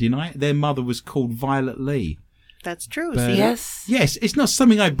can't deny it. Their mother was called Violet Lee. That's true. But, See? Yes. Yes, it's not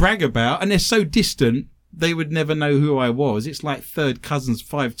something I brag about, and they're so distant, they would never know who I was. It's like third cousins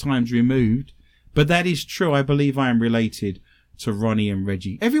 5 times removed. But that is true. I believe I am related to Ronnie and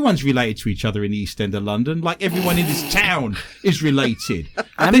Reggie. Everyone's related to each other in the East End of London. Like everyone in this town is related.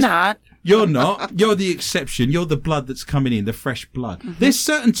 I'm not. You're not. You're the exception. You're the blood that's coming in, the fresh blood. Mm-hmm. There's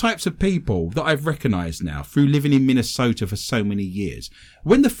certain types of people that I've recognised now through living in Minnesota for so many years.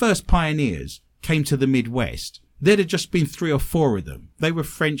 When the first pioneers came to the Midwest, there'd have just been 3 or 4 of them. They were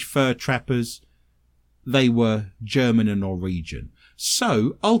French fur trappers. They were German and Norwegian.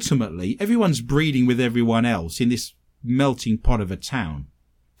 So, ultimately, everyone's breeding with everyone else in this melting pot of a town.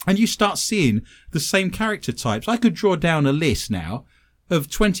 And you start seeing the same character types. I could draw down a list now of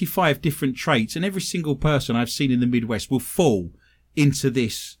 25 different traits, and every single person I've seen in the Midwest will fall into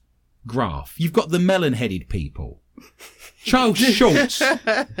this graph. You've got the melon-headed people. Charles Schultz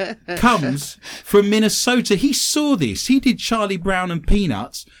comes from Minnesota. He saw this. He did Charlie Brown and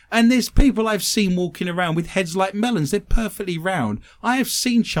Peanuts. And there's people I've seen walking around with heads like melons. They're perfectly round. I have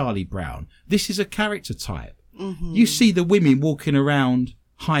seen Charlie Brown. This is a character type. Mm-hmm. You see the women walking around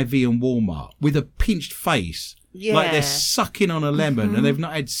Hy-Vee and Walmart with a pinched face. Yeah. Like they're sucking on a lemon and they've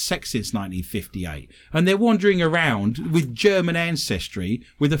not had sex since 1958. And they're wandering around with German ancestry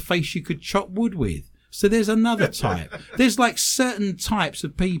with a face you could chop wood with. So there's another type. There's like certain types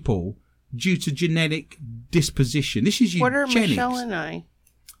of people due to genetic disposition. This is eugenics. What are Michelle and I?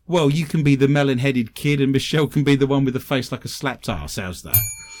 Well, you can be the melon-headed kid and Michelle can be the one with the face like a slapped arse. How's that?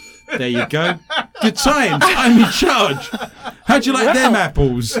 There you go. Good times. I'm in charge. How'd you like them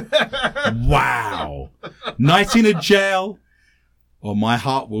apples? Wow. Night in a jail or my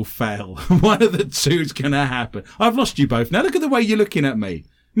heart will fail. One of the two's going to happen. I've lost you both. Now look at the way you're looking at me.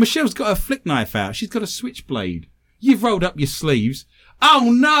 Michelle's got a flick knife out. She's got a switchblade. You've rolled up your sleeves.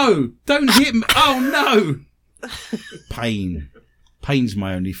 Oh, no. Don't hit me. Oh, no. Pain. Pain's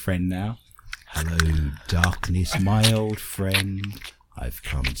my only friend now. Hello, darkness, my old friend. I've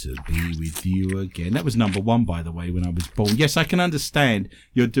come to be with you again. That was number 1, by the way, when I was born. Yes, I can understand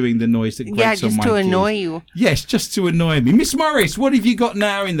you're doing the noise that grates on my just to annoy you. Yes, just to annoy me. Miss Morris, what have you got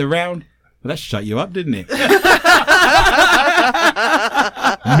now in the round? Well, that shut you up, didn't it?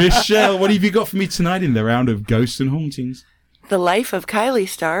 Michelle, what have you got for me tonight in the round of ghosts and hauntings? The life of Kylie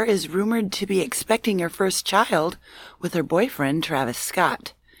Star is rumored to be expecting her first child with her boyfriend, Travis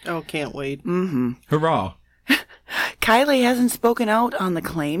Scott. Oh, can't wait. Mm-hmm. Hurrah. Kylie hasn't spoken out on the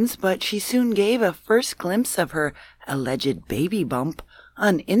claims, but she soon gave a first glimpse of her alleged baby bump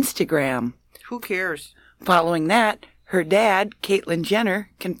on Instagram. Who cares? Following that, her dad, Caitlyn Jenner,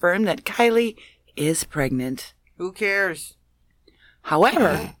 confirmed that Kylie is pregnant. Who cares?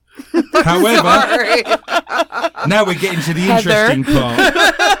 However, now we're getting to the interesting part.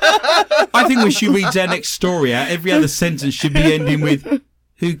 I think we should read our next story out. Every other sentence should be ending with,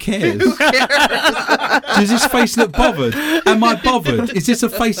 who cares? Who cares? Does this face look bothered? Am I bothered? Is this a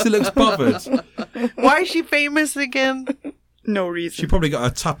face that looks bothered? Why is she famous again? No reason. She probably got her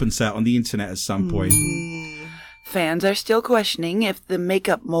tuppence out on the internet at some point. Fans are still questioning if the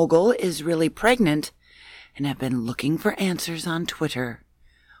makeup mogul is really pregnant and have been looking for answers on Twitter.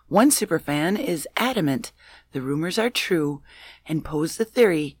 One superfan is adamant the rumors are true and posed the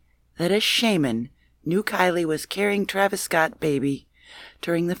theory that a shaman knew Kylie was carrying Travis Scott baby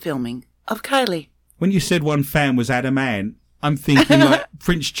during the filming of Kylie. When you said one fan was adamant, I'm thinking like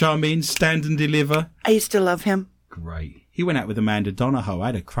Prince Charming, Stand and Deliver. I used to love him. Great. He went out with Amanda Donahoe. I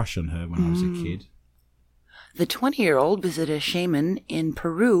had a crush on her when I was a kid. The 20-year-old visited a shaman in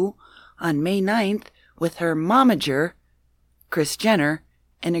Peru on May 9th with her momager, Kris Jenner,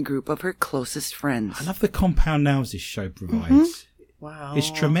 and a group of her closest friends. I love the compound nouns this show provides. Wow.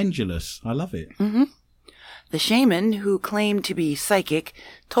 It's tremendous. I love it. The shaman, who claimed to be psychic,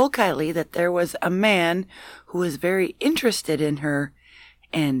 told Kylie that there was a man who was very interested in her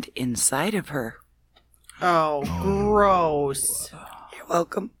and inside of her. Oh, gross. You're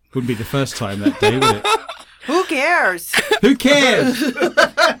welcome. Wouldn't be the first time that day, would it? Who cares? Who cares?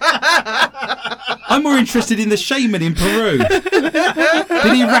 I'm more interested in the shaman in Peru.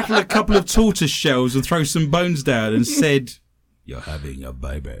 Did he rattle a couple of tortoise shells and throw some bones down and said, You're having a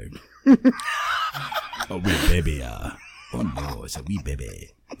baby. A wee baby. Oh no, it's a wee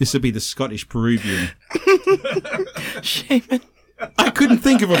baby. This would be the Scottish Peruvian. Shaman. I couldn't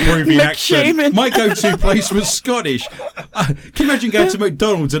think of a Peruvian accent. Shaman. My go-to place was Scottish. Can you imagine going to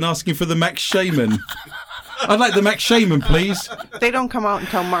McDonald's and asking for the Max Shaman? I'd like the Max Shaman, please. They don't come out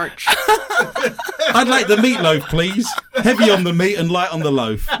until March. I'd like the meatloaf, please. Heavy on the meat and light on the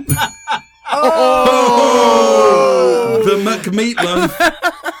loaf. The McMeatloaf.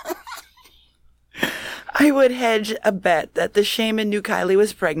 I would hedge a bet that the shaman knew Kylie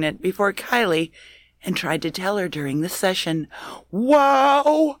was pregnant before Kylie and tried to tell her during the session.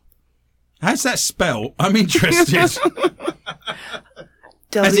 Wow! How's that spelled? I'm interested. As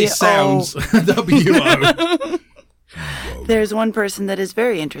W-O. it sounds. W-O. There's one person that is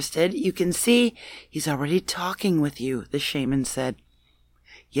very interested. You can see he's already talking with you, the shaman said.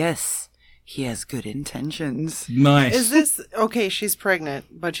 Yes, he has good intentions. Nice. Is this okay? She's pregnant,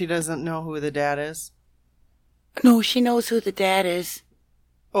 but she doesn't know who the dad is. No, she knows who the dad is.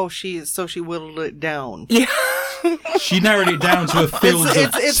 Oh, she whittled it down. Yeah. She narrowed it down to a field of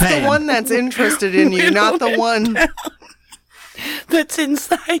It's 10. the one that's interested in you, not the one. That's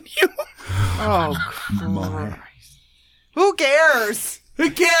inside you. Oh, Christ. Who cares? Who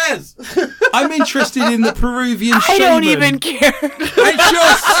cares? I'm interested in the Peruvian I shaman. don't even care. It's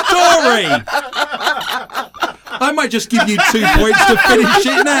your story. I might just give you 2 points to finish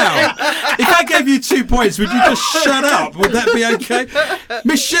it now. If I gave you 2 points, would you just shut up? Would that be okay?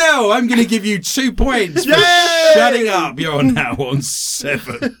 Michelle, I'm going to give you 2 points for shutting up. You're now on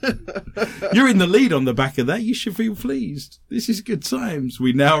 7. You're in the lead on the back of that. You should feel pleased. This is good times.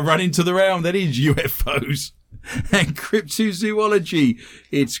 We now run into the round that is UFOs and cryptozoology.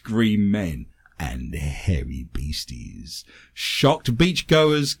 It's green men and hairy beasties. Shocked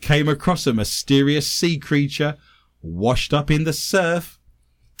beachgoers came across a mysterious sea creature washed up in the surf.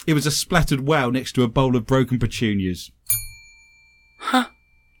 It was a splattered whale next to a bowl of broken petunias. Huh?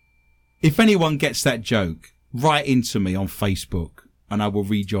 If anyone gets that joke, write into me on Facebook and I will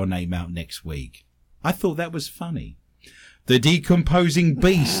read your name out next week. I thought that was funny. The decomposing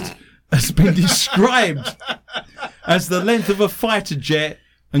beast has been described as the length of a fighter jet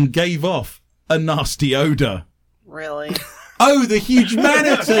and gave off a nasty odour. Really? Oh, the huge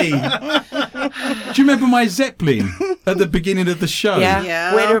manatee! Do you remember my Zeppelin at the beginning of the show?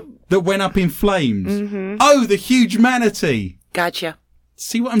 Yeah. Waiter. That went up in flames? Mm-hmm. Oh, the huge manatee! Gotcha.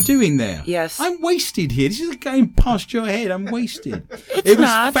 See what I'm doing there? Yes. I'm wasted here. This is going past your head. I'm wasted. It's it was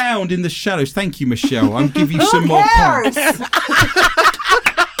not. found in the shallows. Thank you, Michelle. I'll give you some more points.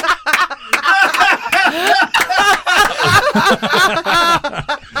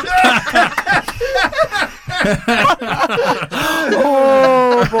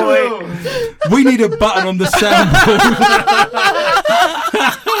 Oh, boy. We need a button on the soundboard.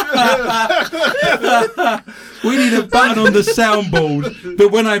 We need a button on the soundboard that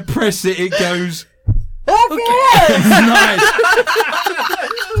when I press it, it goes. Okay. Nice.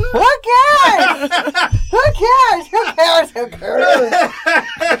 Who cares? Who cares? Who cares? Who cares?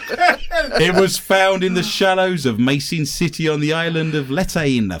 It was found in the shallows of Mason City on the island of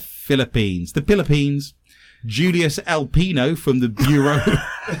Leyte in the Philippines. The Philippines. Julius Alpino from the Bureau.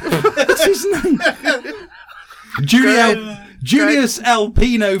 What's his name? Julius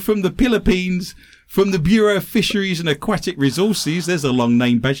Alpino from the Philippines, from the Bureau of Fisheries and Aquatic Resources. There's a long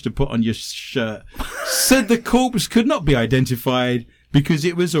name badge to put on your shirt. Said the corpse could not be identified because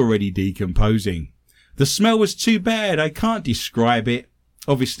it was already decomposing. The smell was too bad. I can't describe it.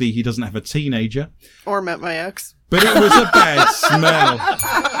 Obviously, he doesn't have a teenager. Or met my ex. But it was a bad smell.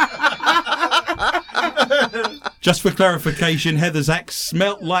 Just for clarification, Heather's axe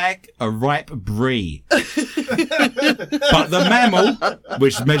smelt like a ripe brie. But the mammal,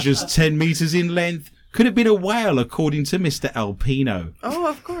 which measures 10 metres in length, could have been a whale, according to Mr. Alpino. Oh,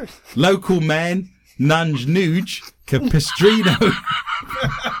 of course. Local man, Nunge Nuge Capistrino.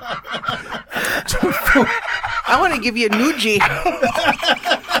 I want to give you a Nuji.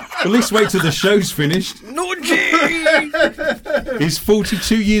 At least wait till the show's finished. He's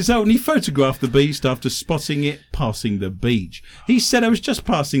 42 years old and he photographed the beast after spotting it passing the beach. He said, I was just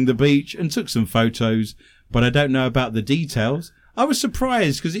passing the beach and took some photos, but I don't know about the details. I was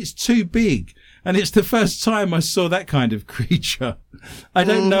surprised because it's too big and it's the first time I saw that kind of creature. I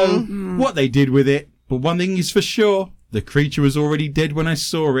don't know what they did with it, but one thing is for sure, the creature was already dead when I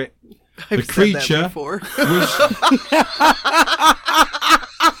saw it. I've The creature said that before. was...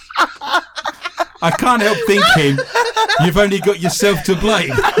 I can't help thinking you've only got yourself to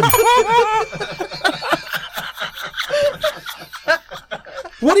blame.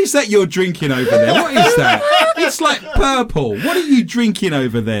 What is that you're drinking over there? What is that? It's like purple. What are you drinking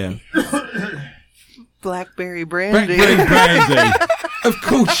over there? Blackberry brandy. Blackberry brandy. Of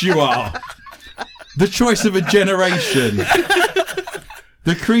course you are. The choice of a generation.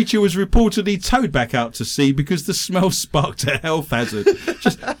 The creature was reportedly towed back out to sea because the smell sparked a health hazard.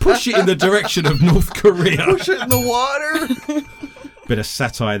 Just push it in the direction of North Korea. Push it in the water. Bit of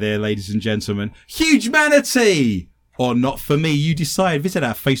satire there, ladies and gentlemen. Huge manatee! Or not for me, you decide. Visit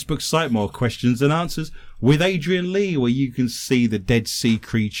our Facebook site, More Questions and Answers, with Adrian Lee, where you can see the Dead Sea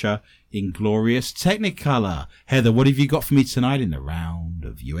creature in glorious Technicolor. Heather, what have you got for me tonight in the round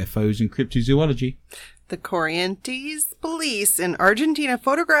of UFOs and cryptozoology? The Corrientes police in Argentina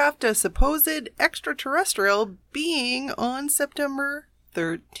photographed a supposed extraterrestrial being on September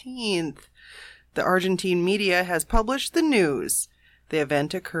 13th. The Argentine media has published the news. The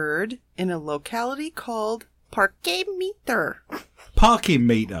event occurred in a locality called Parque Meter. Parking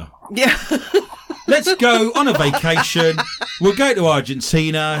meter. Yeah. Let's go on a vacation. We'll go to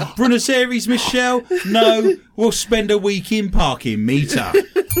Argentina. Buenos Aires, Michelle? No, we'll spend a week in Parking Meter.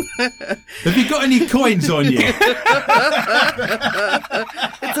 Have you got any coins on you?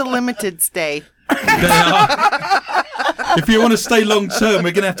 It's a limited stay. If you want to stay long term,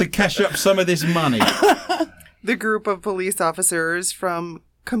 we're going to have to cash up some of this money. The group of police officers from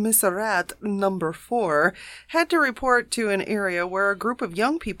Commissariat number 4 had to report to an area where a group of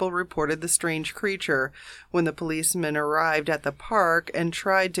young people reported the strange creature. When the policemen arrived at the park and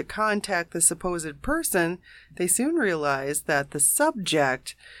tried to contact the supposed person, they soon realized that the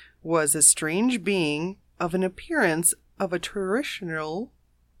subject was a strange being of an appearance of a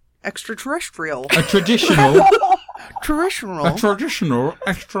extraterrestrial. A traditional.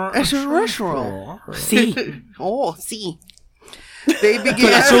 Extraterrestrial. See. Oh, see. They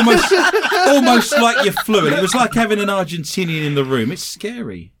began. It's almost like you're fluent. It was like having an Argentinian in the room. It's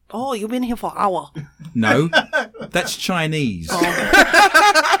scary. Oh, you've been here for an hour. No, that's Chinese. Oh.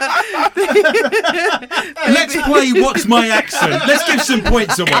 Let's play What's My Accent? Let's give some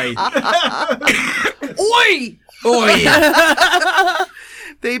points away. Oi! Oi!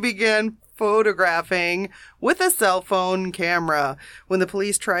 They began photographing with a cell phone camera. When the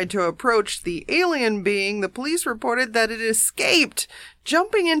police tried to approach the alien being, the police reported that it escaped,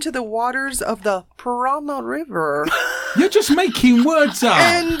 jumping into the waters of the Parana River. You're just making words up.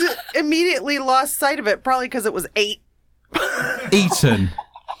 And immediately lost sight of it, probably because it was 8. Eaten.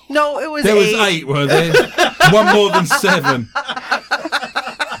 No, it was There 8. was 8, were there? One more than 7.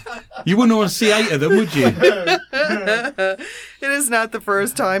 You wouldn't want to see 8 of them, would you? It is not the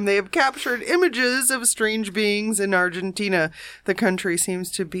first time they have captured images of strange beings in Argentina. The country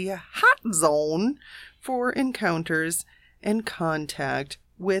seems to be a hot zone for encounters and contact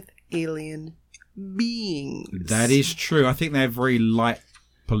with alien beings. That is true. I think they have very light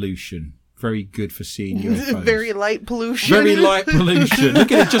pollution. Very good for seeing UFOs. Very light pollution. Very light pollution.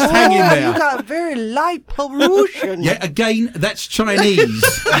 Look at it just hanging there. You got very light pollution. Yeah, again, that's Chinese.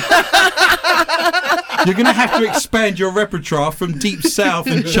 You're going to have to expand your repertoire from Deep South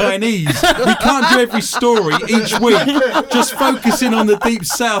and Chinese. We can't do every story each week just focusing on the Deep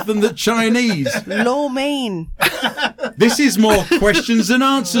South and the Chinese. Lo mein. This is More Questions and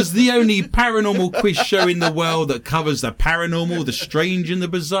Answers, the only paranormal quiz show in the world that covers the paranormal, the strange and the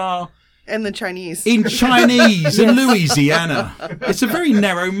bizarre. And the Chinese. In Chinese and Louisiana. It's a very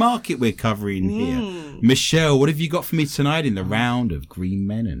narrow market we're covering here. Michelle, what have you got for me tonight in the round of green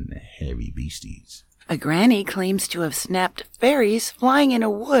men and hairy beasties? A granny claims to have snapped fairies flying in a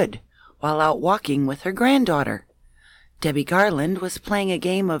wood while out walking with her granddaughter. Debbie Garland was playing a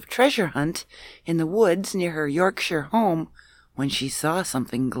game of treasure hunt in the woods near her Yorkshire home when she saw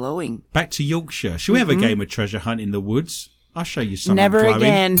something glowing. Back to Yorkshire. Should we have a game of treasure hunt in the woods? I'll show you something. Never glowing.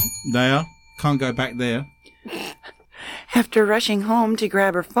 again. There. Can't go back there. After rushing home to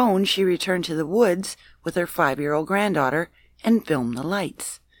grab her phone, she returned to the woods with her 5-year-old granddaughter and filmed the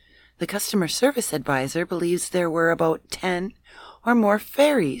lights. The customer service advisor believes there were about 10 or more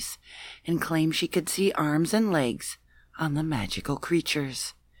fairies and claims she could see arms and legs on the magical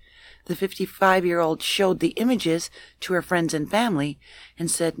creatures. The 55-year-old showed the images to her friends and family and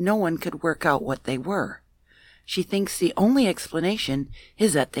said no one could work out what they were. She thinks the only explanation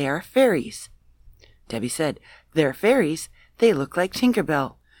is that they are fairies. Debbie said, "They're fairies. They look like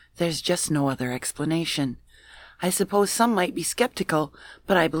Tinkerbell. There's just no other explanation. I suppose some might be skeptical,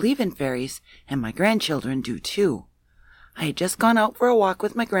 but I believe in fairies, and my grandchildren do too. I had just gone out for a walk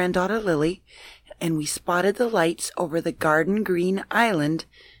with my granddaughter Lily, and we spotted the lights over the garden green island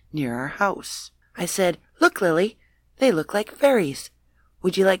near our house. I said, 'Look, Lily, they look like fairies.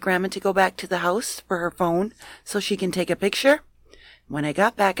 Would you like Grandma to go back to the house for her phone so she can take a picture?' When I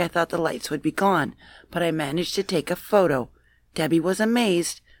got back, I thought the lights would be gone, but I managed to take a photo. Debbie was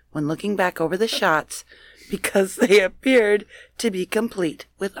amazed when looking back over the shots because they appeared to be complete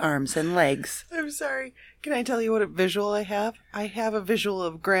with arms and legs. I'm sorry. Can I tell you what a visual I have? I have a visual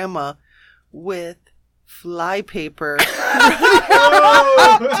of Grandma with flypaper.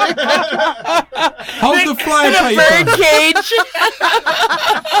 Hold the flypaper. Birdcage.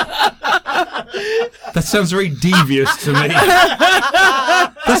 That sounds very devious to me.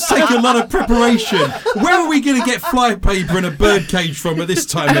 That's taking a lot of preparation. Where are we going to get flypaper and a birdcage from at this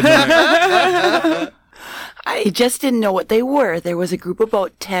time of night? I just didn't know what they were. There was a group of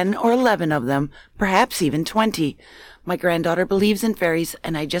about 10 or 11 of them, perhaps even 20. My granddaughter believes in fairies,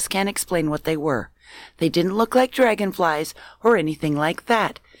 and I just can't explain what they were. They didn't look like dragonflies or anything like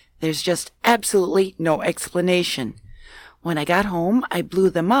that. There's just absolutely no explanation. When I got home, I blew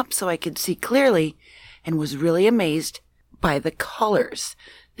them up so I could see clearly and was really amazed by the colors.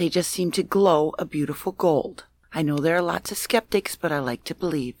 They just seemed to glow a beautiful gold. I know there are lots of skeptics, but I like to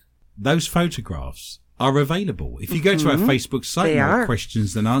believe. Those photographs are available. If you go to our Facebook site, More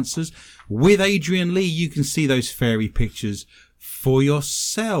Questions Than Answers, with Adrian Lee, you can see those fairy pictures for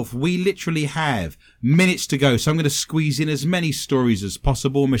yourself. We literally have minutes to go, so I'm going to squeeze in as many stories as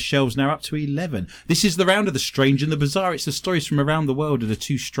possible. Michelle's now up to 11. This is the round of the strange and the bizarre. It's the stories from around the world that are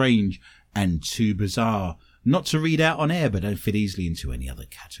too strange and too bizarre not to read out on air, but don't fit easily into any other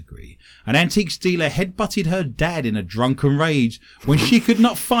category. An antiques dealer headbutted her dad in a drunken rage when she could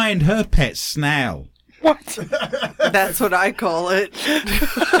not find her pet snail. What? That's what I call it.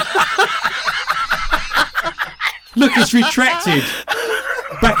 Look, it's retracted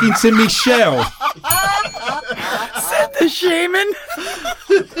back into Michelle. Said the shaman.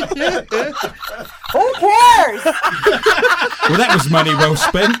 Who cares? Well, that was money well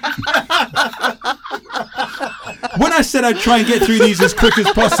spent. When I said I'd try and get through these as quick as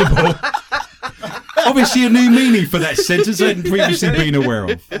possible, obviously a new meaning for that sentence I hadn't previously been aware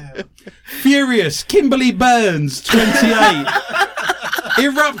of. Furious, Kimberly Burns, 28,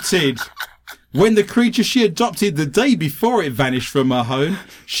 erupted when the creature she adopted the day before it vanished from her home.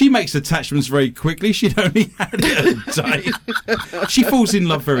 She makes attachments very quickly. She'd only had it a day. She falls in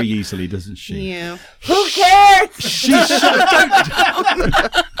love very easily, doesn't she? Yeah. Who cares? She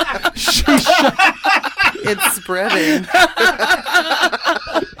It's spreading.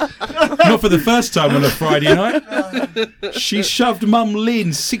 Not for the first time on a Friday night. She shoved Mum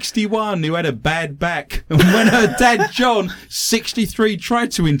Lynn, 61, who had a bad back. And when her dad John, 63,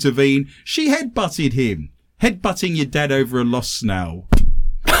 tried to intervene, she headbutted him. Headbutting your dad over a lost snail.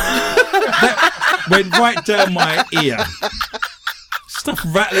 That went right down my ear. Stuff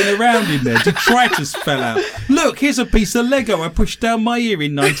rattling around in there. Detritus fell out. Look, here's a piece of Lego I pushed down my ear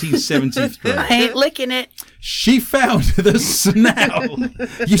in 1973. I ain't licking it. She found the snail,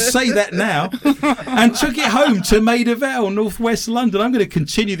 you say that now, and took it home to Maid of Vale, northwest London. I'm going to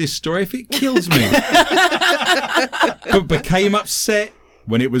continue this story if it kills me. But became upset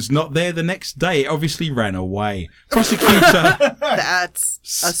when it was not there the next day. It obviously ran away. Prosecutor That's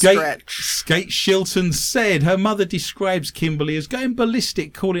a stretch. Skate Shilton said her mother describes Kimberly as going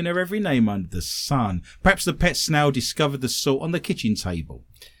ballistic, calling her every name under the sun. Perhaps the pet snail discovered the salt on the kitchen table.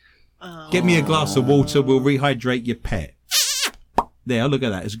 Get me a glass of water, we'll rehydrate your pet. There, look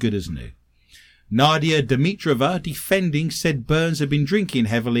at that, as good as new. Nadia Dimitrova, defending, said Burns had been drinking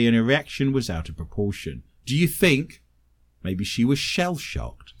heavily and her reaction was out of proportion. Do you think maybe she was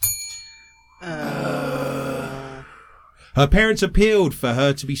shell-shocked? Her parents appealed for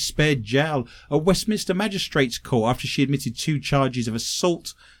her to be spared jail at Westminster Magistrates Court after she admitted 2 charges of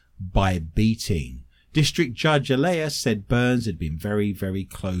assault by beating. District Judge Alea said Burns had been very, very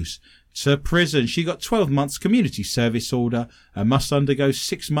close to prison. She got 12 months community service order and must undergo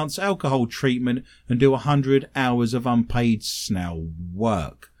 6 months alcohol treatment and do 100 hours of unpaid snail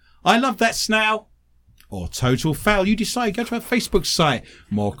work. I love that snail. Or total foul. You decide. Go to our Facebook site.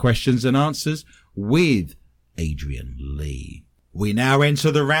 More Questions and Answers with Adrian Lee. We now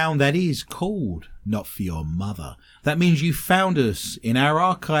enter the round that is called Not For Your Mother. That means you found us in our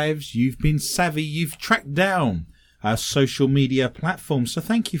archives. You've been savvy. You've tracked down our social media platforms. So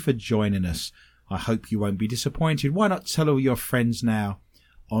thank you for joining us. I hope you won't be disappointed. Why not tell all your friends now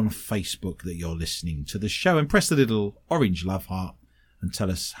on Facebook that you're listening to the show and press the little orange love heart and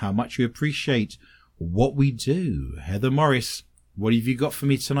tell us how much you appreciate what we do. Heather Morris, what have you got for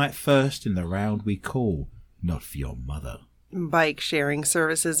me tonight first in the round we call Not For Your Mother? Bike sharing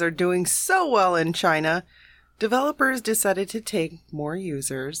services are doing so well in China. Developers decided to take more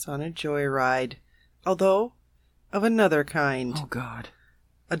users on a joyride, although of another kind. Oh, God.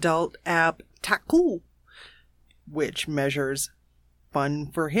 Adult app Taku, which measures Fun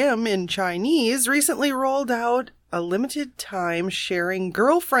for Him in Chinese recently rolled out a limited time sharing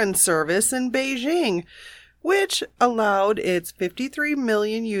girlfriend service in Beijing, which allowed its 53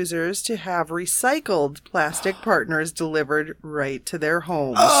 million users to have recycled plastic partners delivered right to their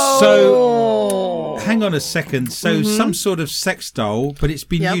homes. So, hang on a second. So, some sort of sex doll, but it's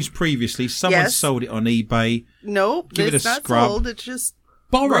been used previously. Someone sold it on eBay. Nope, Give it a it's not scrub. sold. It's just...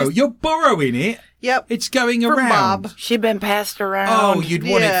 Borrow. You're borrowing it. Yep. It's going From around. Bob. She'd been passed around. Oh, you'd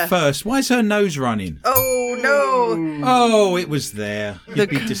want Yeah. it first. Why is her nose running? Oh, no. Oh, it was there. You'd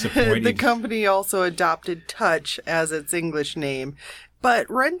be disappointed. The company also adopted Touch as its English name, but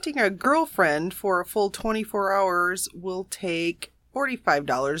renting a girlfriend for a full 24 hours will take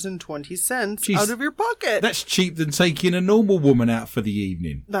 $45.20 Jeez, out of your pocket. That's cheap than taking a normal woman out for the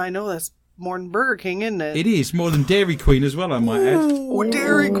evening. I know, that's more than Burger King, isn't it? It is. More than Dairy Queen as well, I might add. Oh,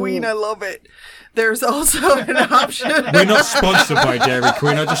 Dairy Queen, I love it. There's also an option. We're not sponsored by Dairy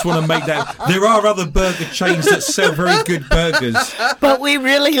Queen. I just want to make that. There are other burger chains that sell very good burgers. But we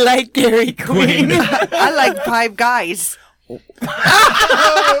really like Dairy Queen. I like Five Guys.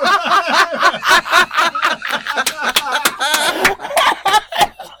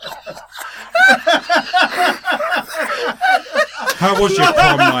 How was your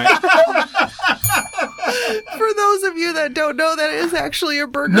prom night? For those of you that don't know, that is actually a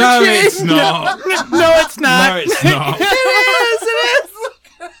burger No, chain. it's not. No, it's not. No, it's not. It is.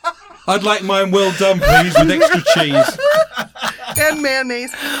 I'd like mine well done, please, with extra cheese. And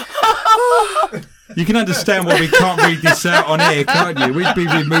mayonnaise. You can understand why we can't read this out on air, can't you? We'd be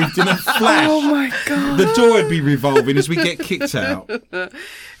removed in a flash. Oh my God. The door would be revolving as we get kicked out.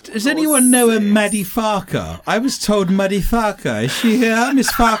 Does anyone know a Maddie Farker? I was told Maddie Farker. Is she here,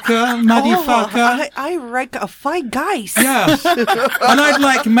 Miss Farker? Maddie Farker? I like a Five Guys. Yeah. And I'd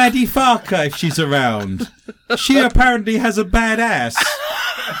like Maddie Farker if she's around. She apparently has a bad ass.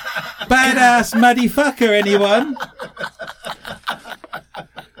 Badass Maddie Farker, anyone?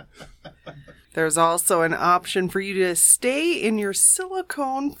 There's also an option for you to stay in your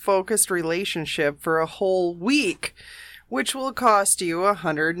silicone-focused relationship for a whole week, which will cost you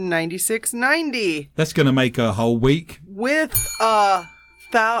 $196.90. That's going to make a whole week. With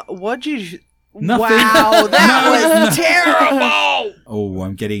what'd you? Nothing. Wow, that was terrible. Oh,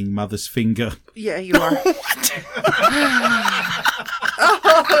 I'm getting mother's finger. Yeah, you are.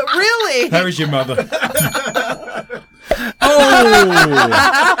 Oh, really? How is your mother? Oh!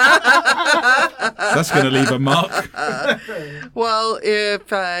 That's going to leave a mark. Well,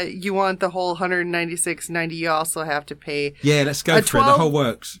 if you want the whole $196.90, you also have to pay Yeah, let's go for it. The whole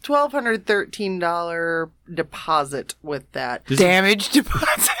works. $1,213 deposit with that. Damage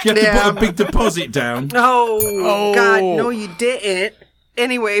deposit. You have to put a big deposit down. Oh, God, no, you didn't.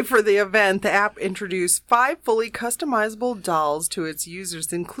 Anyway, for the event, the app introduced 5 fully customizable dolls to its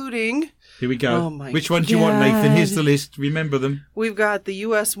users, including... Here we go. Oh my Which one do you want, Nathan? Here's the list. Remember them. We've got the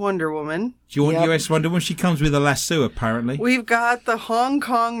U.S. Wonder Woman. Do you want US Wonder Woman? She comes with a lasso, apparently. We've got the Hong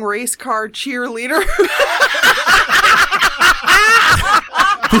Kong race car cheerleader.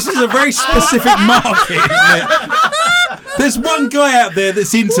 This is a very specific market, isn't it? There's one guy out there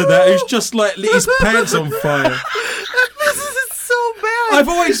that's into that who's just like lit his pants on fire. This is so bad. I've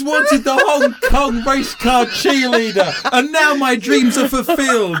always wanted the Hong Kong race car cheerleader, and now my dreams are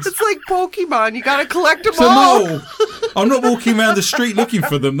fulfilled. It's like Pokemon. You gotta collect them So all. no, I'm not walking around the street looking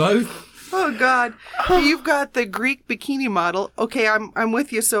for them, though. Oh, God. You've got the Greek bikini model. Okay, I'm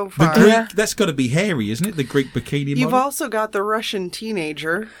with you so The far. Greek, that's got to be hairy, isn't it? The Greek bikini You've model. also got the Russian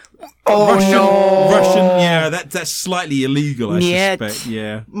teenager. Russian, yeah, that's slightly illegal, I Niet. suspect,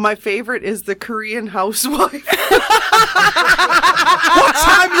 yeah. My favorite is the Korean housewife. What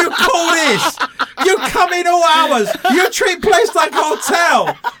time you call this? You come in all hours. You treat place like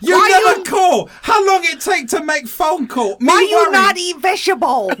hotel. You never call. How long it take to make phone call? Me worried. eat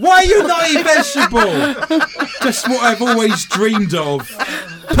vegetable? Why you not eat vegetable? Just what I've always dreamed of.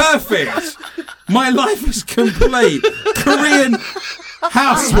 Perfect. My life is complete. Korean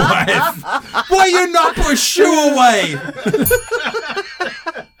housewife. Why you not put a shoe away?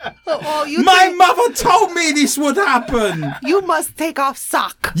 My mother told me this would happen. You must take off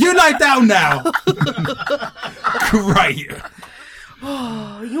sock. You lie down now. Great.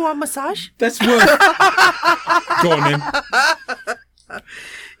 You want massage? That's worth. Go on then.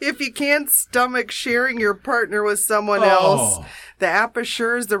 If you can't stomach sharing your partner with someone else, the app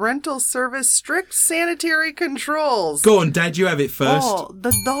assures the rental service strict sanitary controls. Go on, Dad. You have it first. Oh,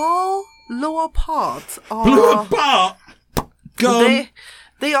 the doll lower parts Blew are apart. Go on.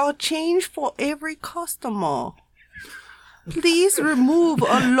 they are changed for every customer. Please remove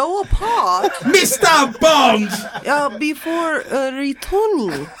a lower part Mr. Bond! before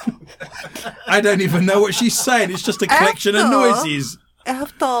returning. I don't even know what she's saying. It's just a collection of noises.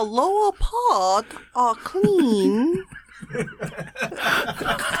 After lower part are clean,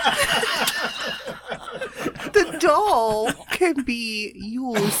 the doll can be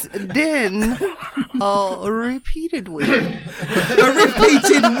used then repeatedly. A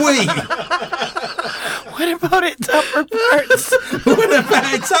repeated we. What about its upper parts? What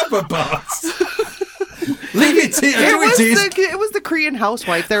about its upper parts? Leave it to It was the Korean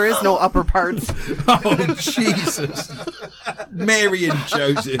housewife. There is no upper parts. Oh, Jesus. Mary and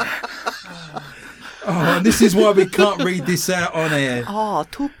Joseph. Oh, and this is why we can't read this out on air. Oh,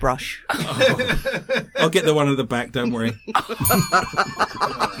 toothbrush. Oh. I'll get the one at the back, don't worry.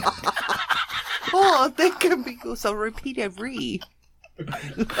 Oh, they can be used on repeatedly.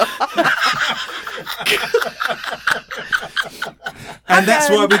 And that's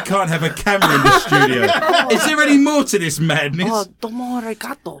why we can't have a camera in the studio. Is there any more to this madness? Oh, domo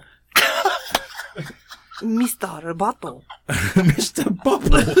arigato. Mr. Bottle. Mr. Bobble.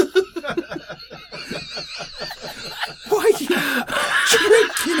 Why are you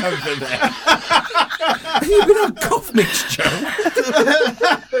drinking over there? Have you been on cough mixture?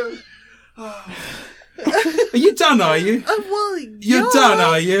 Are you done, are you? Well, You're done,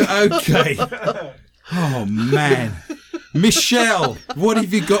 are you? Okay. Oh, man. Michelle, what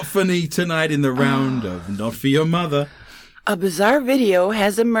have you got for me tonight in the round of Not For Your Mother? A bizarre video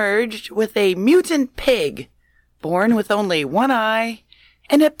has emerged with a mutant pig born with only one eye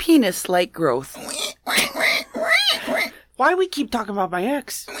and a penis-like growth. why we keep talking about my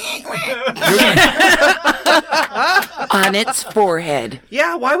ex? On its forehead.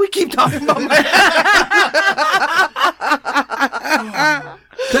 Yeah, why we keep talking about my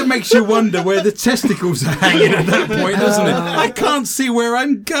That makes you wonder where the testicles are hanging at that point, doesn't it? I can't see where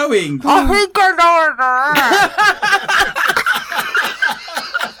I'm going.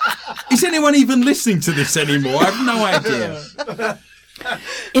 Is anyone even listening to this anymore? I have no idea.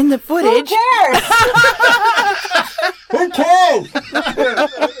 In the footage... Who cares?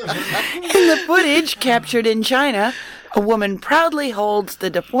 In the footage captured in China, a woman proudly holds the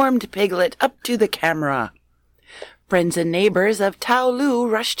deformed piglet up to the camera. Friends and neighbors of Tao Lu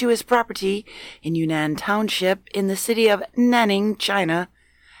rushed to his property in Yunnan Township in the city of Nanning, China,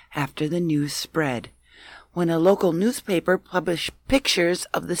 after the news spread. When a local newspaper published pictures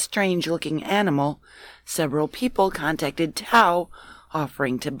of the strange-looking animal, several people contacted Tao,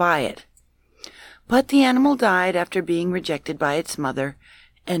 offering to buy it. But the animal died after being rejected by its mother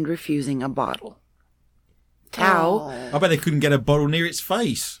and refusing a bottle. Tao... I bet they couldn't get a bottle near its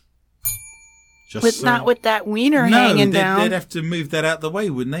face. Just Not with that wiener hanging down. They'd have to move that out the way,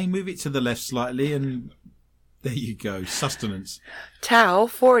 wouldn't they? Move it to the left slightly and there you go, sustenance. Tao,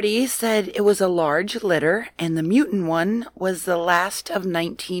 40, said it was a large litter and the mutant one was the last of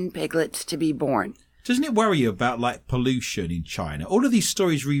 19 piglets to be born. Doesn't it worry you about, like, pollution in China? All of these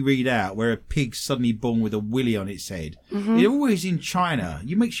stories we read out where a pig's suddenly born with a willy on its head. Mm-hmm. They're always in China.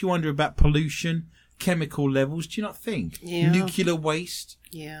 It makes you wonder about pollution, chemical levels, do you not think? Yeah. Nuclear waste.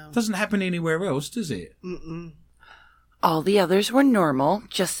 Yeah. Doesn't happen anywhere else, does it? Mm-mm. All the others were normal,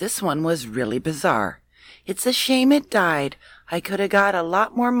 just this one was really bizarre. It's a shame it died. I could have got a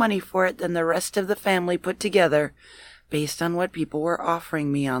lot more money for it than the rest of the family put together, based on what people were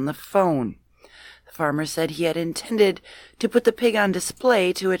offering me on the phone. The farmer said he had intended to put the pig on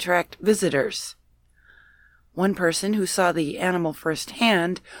display to attract visitors. One person who saw the animal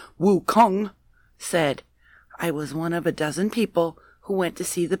firsthand, Wu Kong, said, I was one of a dozen people who went to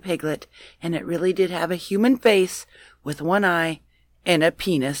see the piglet, and it really did have a human face with one eye and a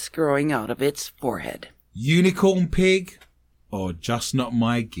penis growing out of its forehead. Unicorn pig or just not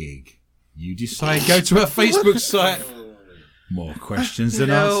my gig? You decide. Go to our Facebook site. More questions than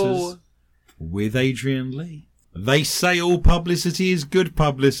answers with Adrian Lee. They say all publicity is good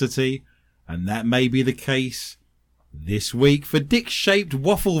publicity, and that may be the case this week for dick-shaped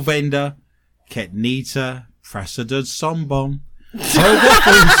waffle vendor Ketnita Prasada Sombon. Her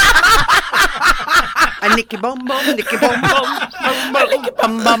waffles. A Nicky Bum Bum, Nicky Bum Bum, Nicky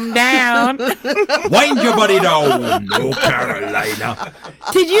Bum Bum down. Wind your body down, oh Carolina.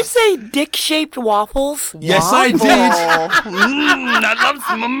 Did you say dick-shaped waffles? Yes, I did. I love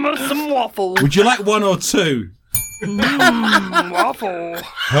some waffles. Would you like one or two? Waffle.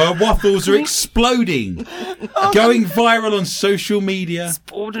 Her waffles are exploding, going viral on social media,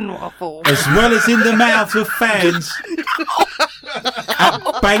 Exploding waffle. as well as in the mouths of fans at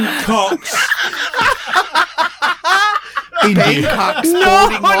Bangkok's India. Bangkok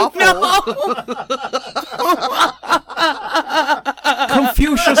exploding waffle.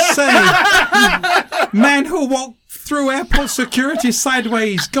 say. Man who walked through airport security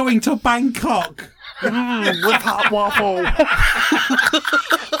sideways going to Bangkok. With hot waffle.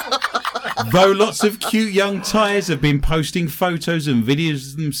 Though lots of cute young Thais have been posting photos and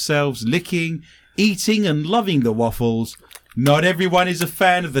videos of themselves licking, eating and loving the waffles, not everyone is a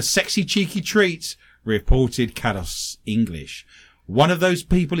fan of the sexy cheeky treats, reported Kados English. One of those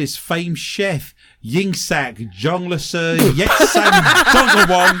people is famed chef Yingsak Jonglasa Yetsam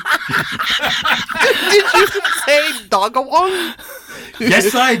Dogawong. Did you say Dogawong?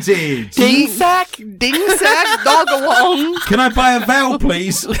 Yes, I did. Dingsack Dogawong. Can I buy a vowel,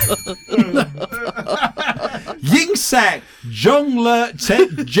 please? Yingsak Jongla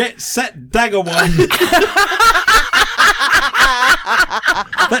Tet Jet Set Dagawon.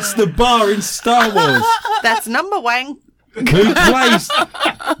 That's the bar in Star Wars. That's number one. Who plays?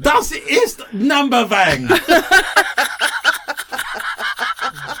 Das ist Number Vang.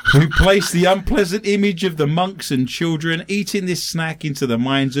 Who placed the unpleasant image of the monks and children eating this snack into the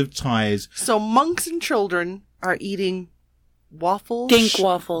minds of Thais. So monks and children are eating waffles? Dink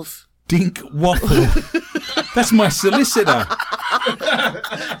waffles. Dink waffle. That's my solicitor.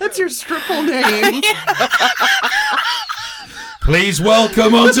 That's your stripple name. Please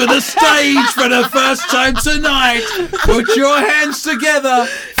welcome onto the stage for the first time tonight. Put your hands together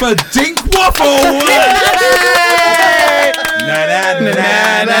for Dink Waffle. Na na na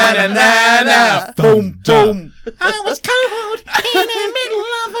na na na na. Boom boom. I was caught in the middle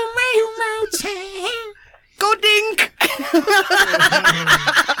of a railroad town. Go Dink.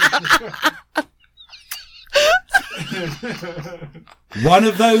 One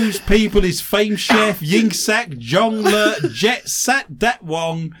of those people is famed chef Yingsak Jongla Jet Sat Dat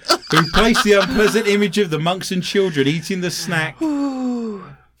Wong, who placed the unpleasant image of the monks and children eating the snack,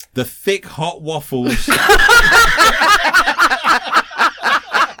 the thick hot waffles.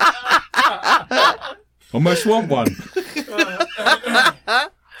 Almost want one.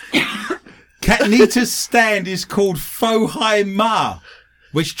 Katnita's stand is called Fo Hai Ma,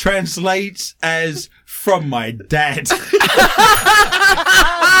 which translates as from my dad.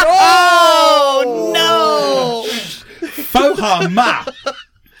 Oh, no. Fo Hai Ma,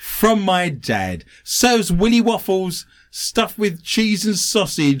 from my dad, serves willy waffles stuffed with cheese and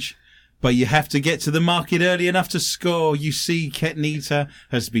sausage, but you have to get to the market early enough to score. You see, Katnita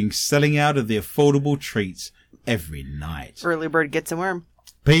has been selling out of the affordable treats every night. Early bird gets a worm.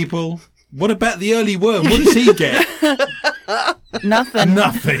 People, what about the early worm? What does he get? Nothing.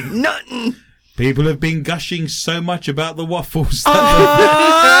 Nothing. People have been gushing so much about the waffles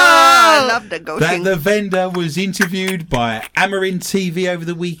I love the that gushing. the vendor was interviewed by Amarin TV over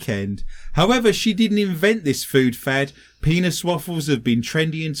the weekend. However, she didn't invent this food fad. Penis waffles have been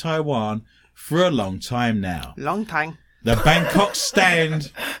trendy in Taiwan for a long time now. Long time. The Bangkok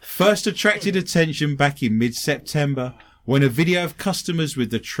stand first attracted attention back in mid-September when a video of customers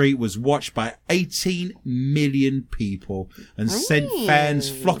with the treat was watched by 18 million people and sent fans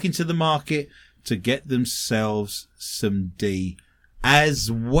flocking to the market to get themselves some D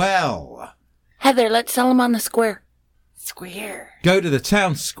as well. Heather, let's sell them on the square. Square. Go to the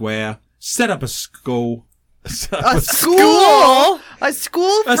town square, set up a school. A school? A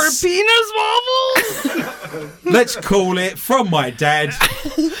school for s- penis waffles? Let's call it From My Dad.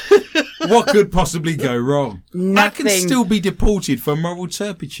 What could possibly go wrong? I Nothing. can still be deported for moral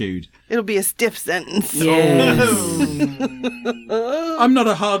turpitude. It'll be a stiff sentence. Yes. I'm not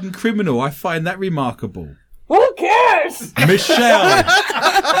a hardened criminal. I find that remarkable. Who cares? Michelle,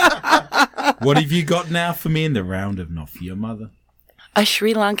 what have you got now for me in the round of Not For Your Mother? A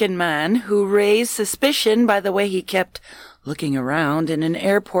Sri Lankan man who raised suspicion by the way he kept looking around in an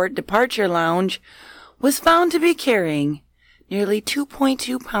airport departure lounge was found to be carrying nearly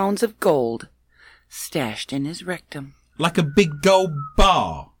 2.2 pounds of gold stashed in his rectum. Like a big gold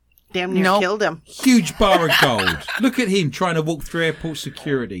bar. Damn near Nope. killed him. Huge bar of gold. Look at him trying to walk through airport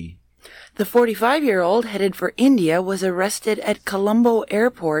security. The 45-year-old headed for India was arrested at Colombo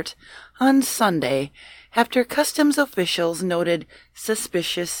Airport on Sunday after customs officials noted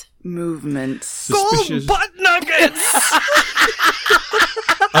suspicious movements. Suspicious. Gold butt nuggets!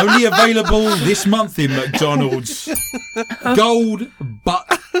 Only available this month in McDonald's. Gold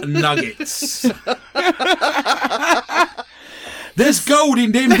butt nuggets. There's gold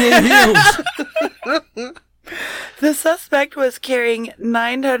in them there hills. The suspect was carrying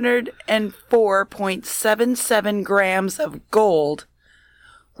 904.77 grams of gold,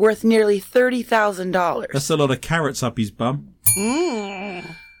 worth nearly $30,000, That's a lot of carrots up his bum.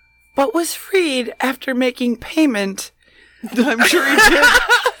 but was freed after making payment I'm sure he did.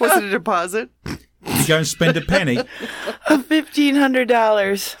 Was it a deposit? You go and spend a penny. of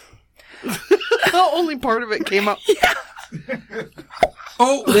 $1,500. Only part of it came up.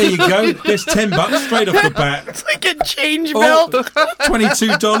 Oh, there you go. There's $10 straight off the bat. It's like a change belt.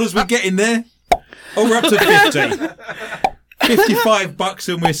 $22. We're getting there. Oh, we're up to 50.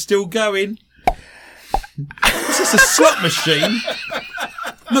 $55 and we're still going. Is this a slot machine?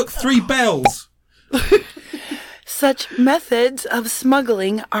 Look, 3 bells. Such methods of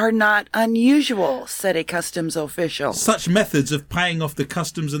smuggling are not unusual, said a customs official. Such methods of paying off the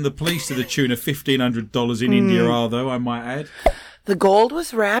customs and the police to the tune of $1,500 in India are, though, I might add. The gold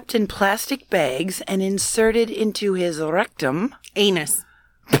was wrapped in plastic bags and inserted into his rectum. Anus.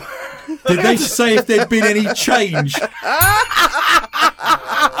 Did they say if there'd been any change?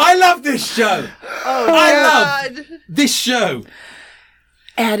 I love this show. I love this show.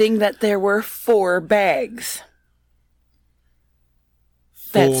 Adding that there were 4 bags.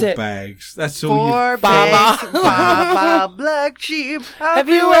 That's 4 it. bags. That's all 4 bags. Baba, black sheep. Have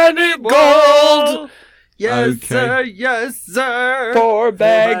you any gold? Yes, Okay. sir. Yes, sir. 4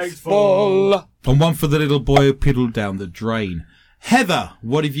 bags full. And one for the little boy who piddled down the drain. Heather,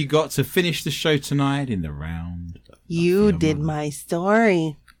 what have you got to finish the show tonight in the round? You did my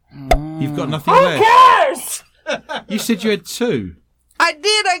story. You've got nothing left. Who cares? You said you had 2. I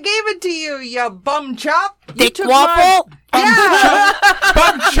did. I gave it to you, you bum chop. Dick Waffle?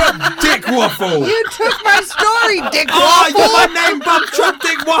 Bum chop Dick Waffle. You took my story, Dick Oh, Waffle. you're my name, Bum Chop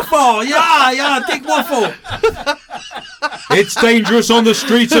Dick Waffle. Yeah, Dick Waffle. It's dangerous on the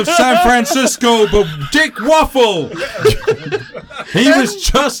streets of San Francisco, but Dick Waffle. He was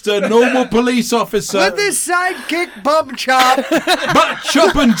just a normal police officer. With his sidekick, bum chop. Butt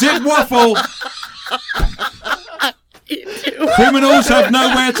Chop and Dick Waffle. Criminals have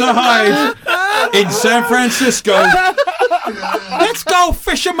nowhere to hide in San Francisco. Let's go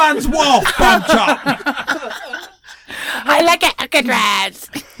Fisherman's Wharf, Bum Chop. I like Alcatraz.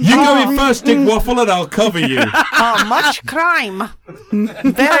 You go in first, Dick Waffle, and I'll cover you. Much crime.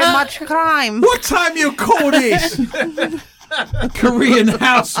 Very much crime. What time you call this? Korean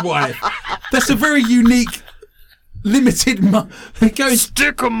housewife. That's a very unique, limited.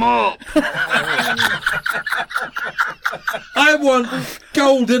 Stick 'em up. I want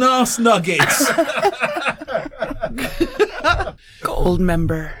golden arse nuggets. Gold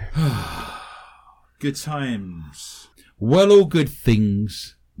member. Good times. Well, all good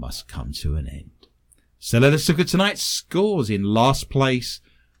things must come to an end. So let us look at tonight's scores. In last place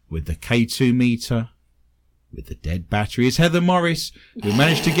with the K2 meter, with the dead battery, is Heather Morris, who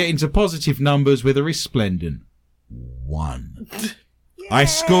managed to get into positive numbers with a resplendent 1. I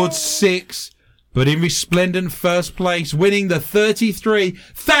scored 6, but in resplendent first place, winning the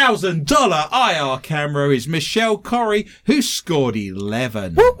 $33,000 IR camera, is Michelle Corrie, who scored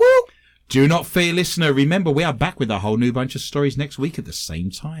 11. Woo woo. Do not fear, listener. Remember, we are back with a whole new bunch of stories next week at the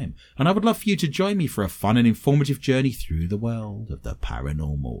same time. And I would love for you to join me for a fun and informative journey through the world of the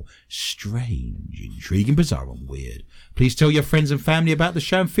paranormal, strange, intriguing, bizarre and weird. Please tell your friends and family about the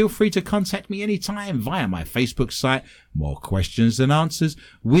show and feel free to contact me anytime via my Facebook site, More Questions Than Answers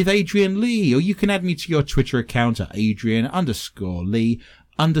with Adrian Lee. Or you can add me to your Twitter account at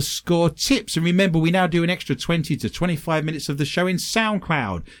Adrian_Lee_tips. And remember, we now do an extra 20 to 25 minutes of the show in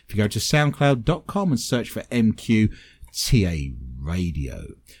SoundCloud. If you go to soundcloud.com and search for MQTA Radio.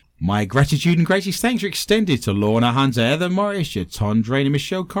 My gratitude and greatest thanks are extended to Lorna Hunter, Heather Morris, Ton Drainer,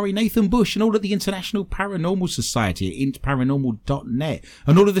 Michelle Corrie, Nathan Bush, and all of the International Paranormal Society at intparanormal.net,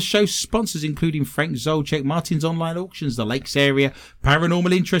 and all of the show's sponsors, including Frank Zolchek, Martin's Online Auctions, the Lakes Area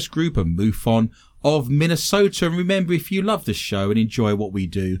Paranormal Interest Group, and MUFON of Minnesota. And remember, if you love the show and enjoy what we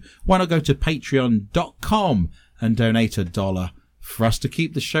do, why not go to patreon.com and donate $1 for us to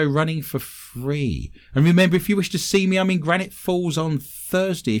keep the show running for free. And remember, if you wish to see me, I'm in Granite Falls on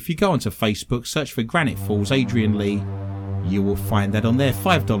Thursday. If you go onto Facebook, search for Granite Falls Adrian Lee, you will find that on there.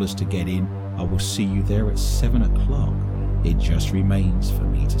 $5 to get in. I will see you there at 7 o'clock. It just remains for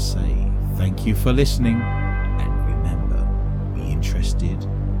me to say thank you for listening, and remember, be interested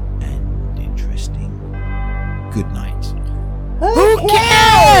and interesting. Good night. Who cares?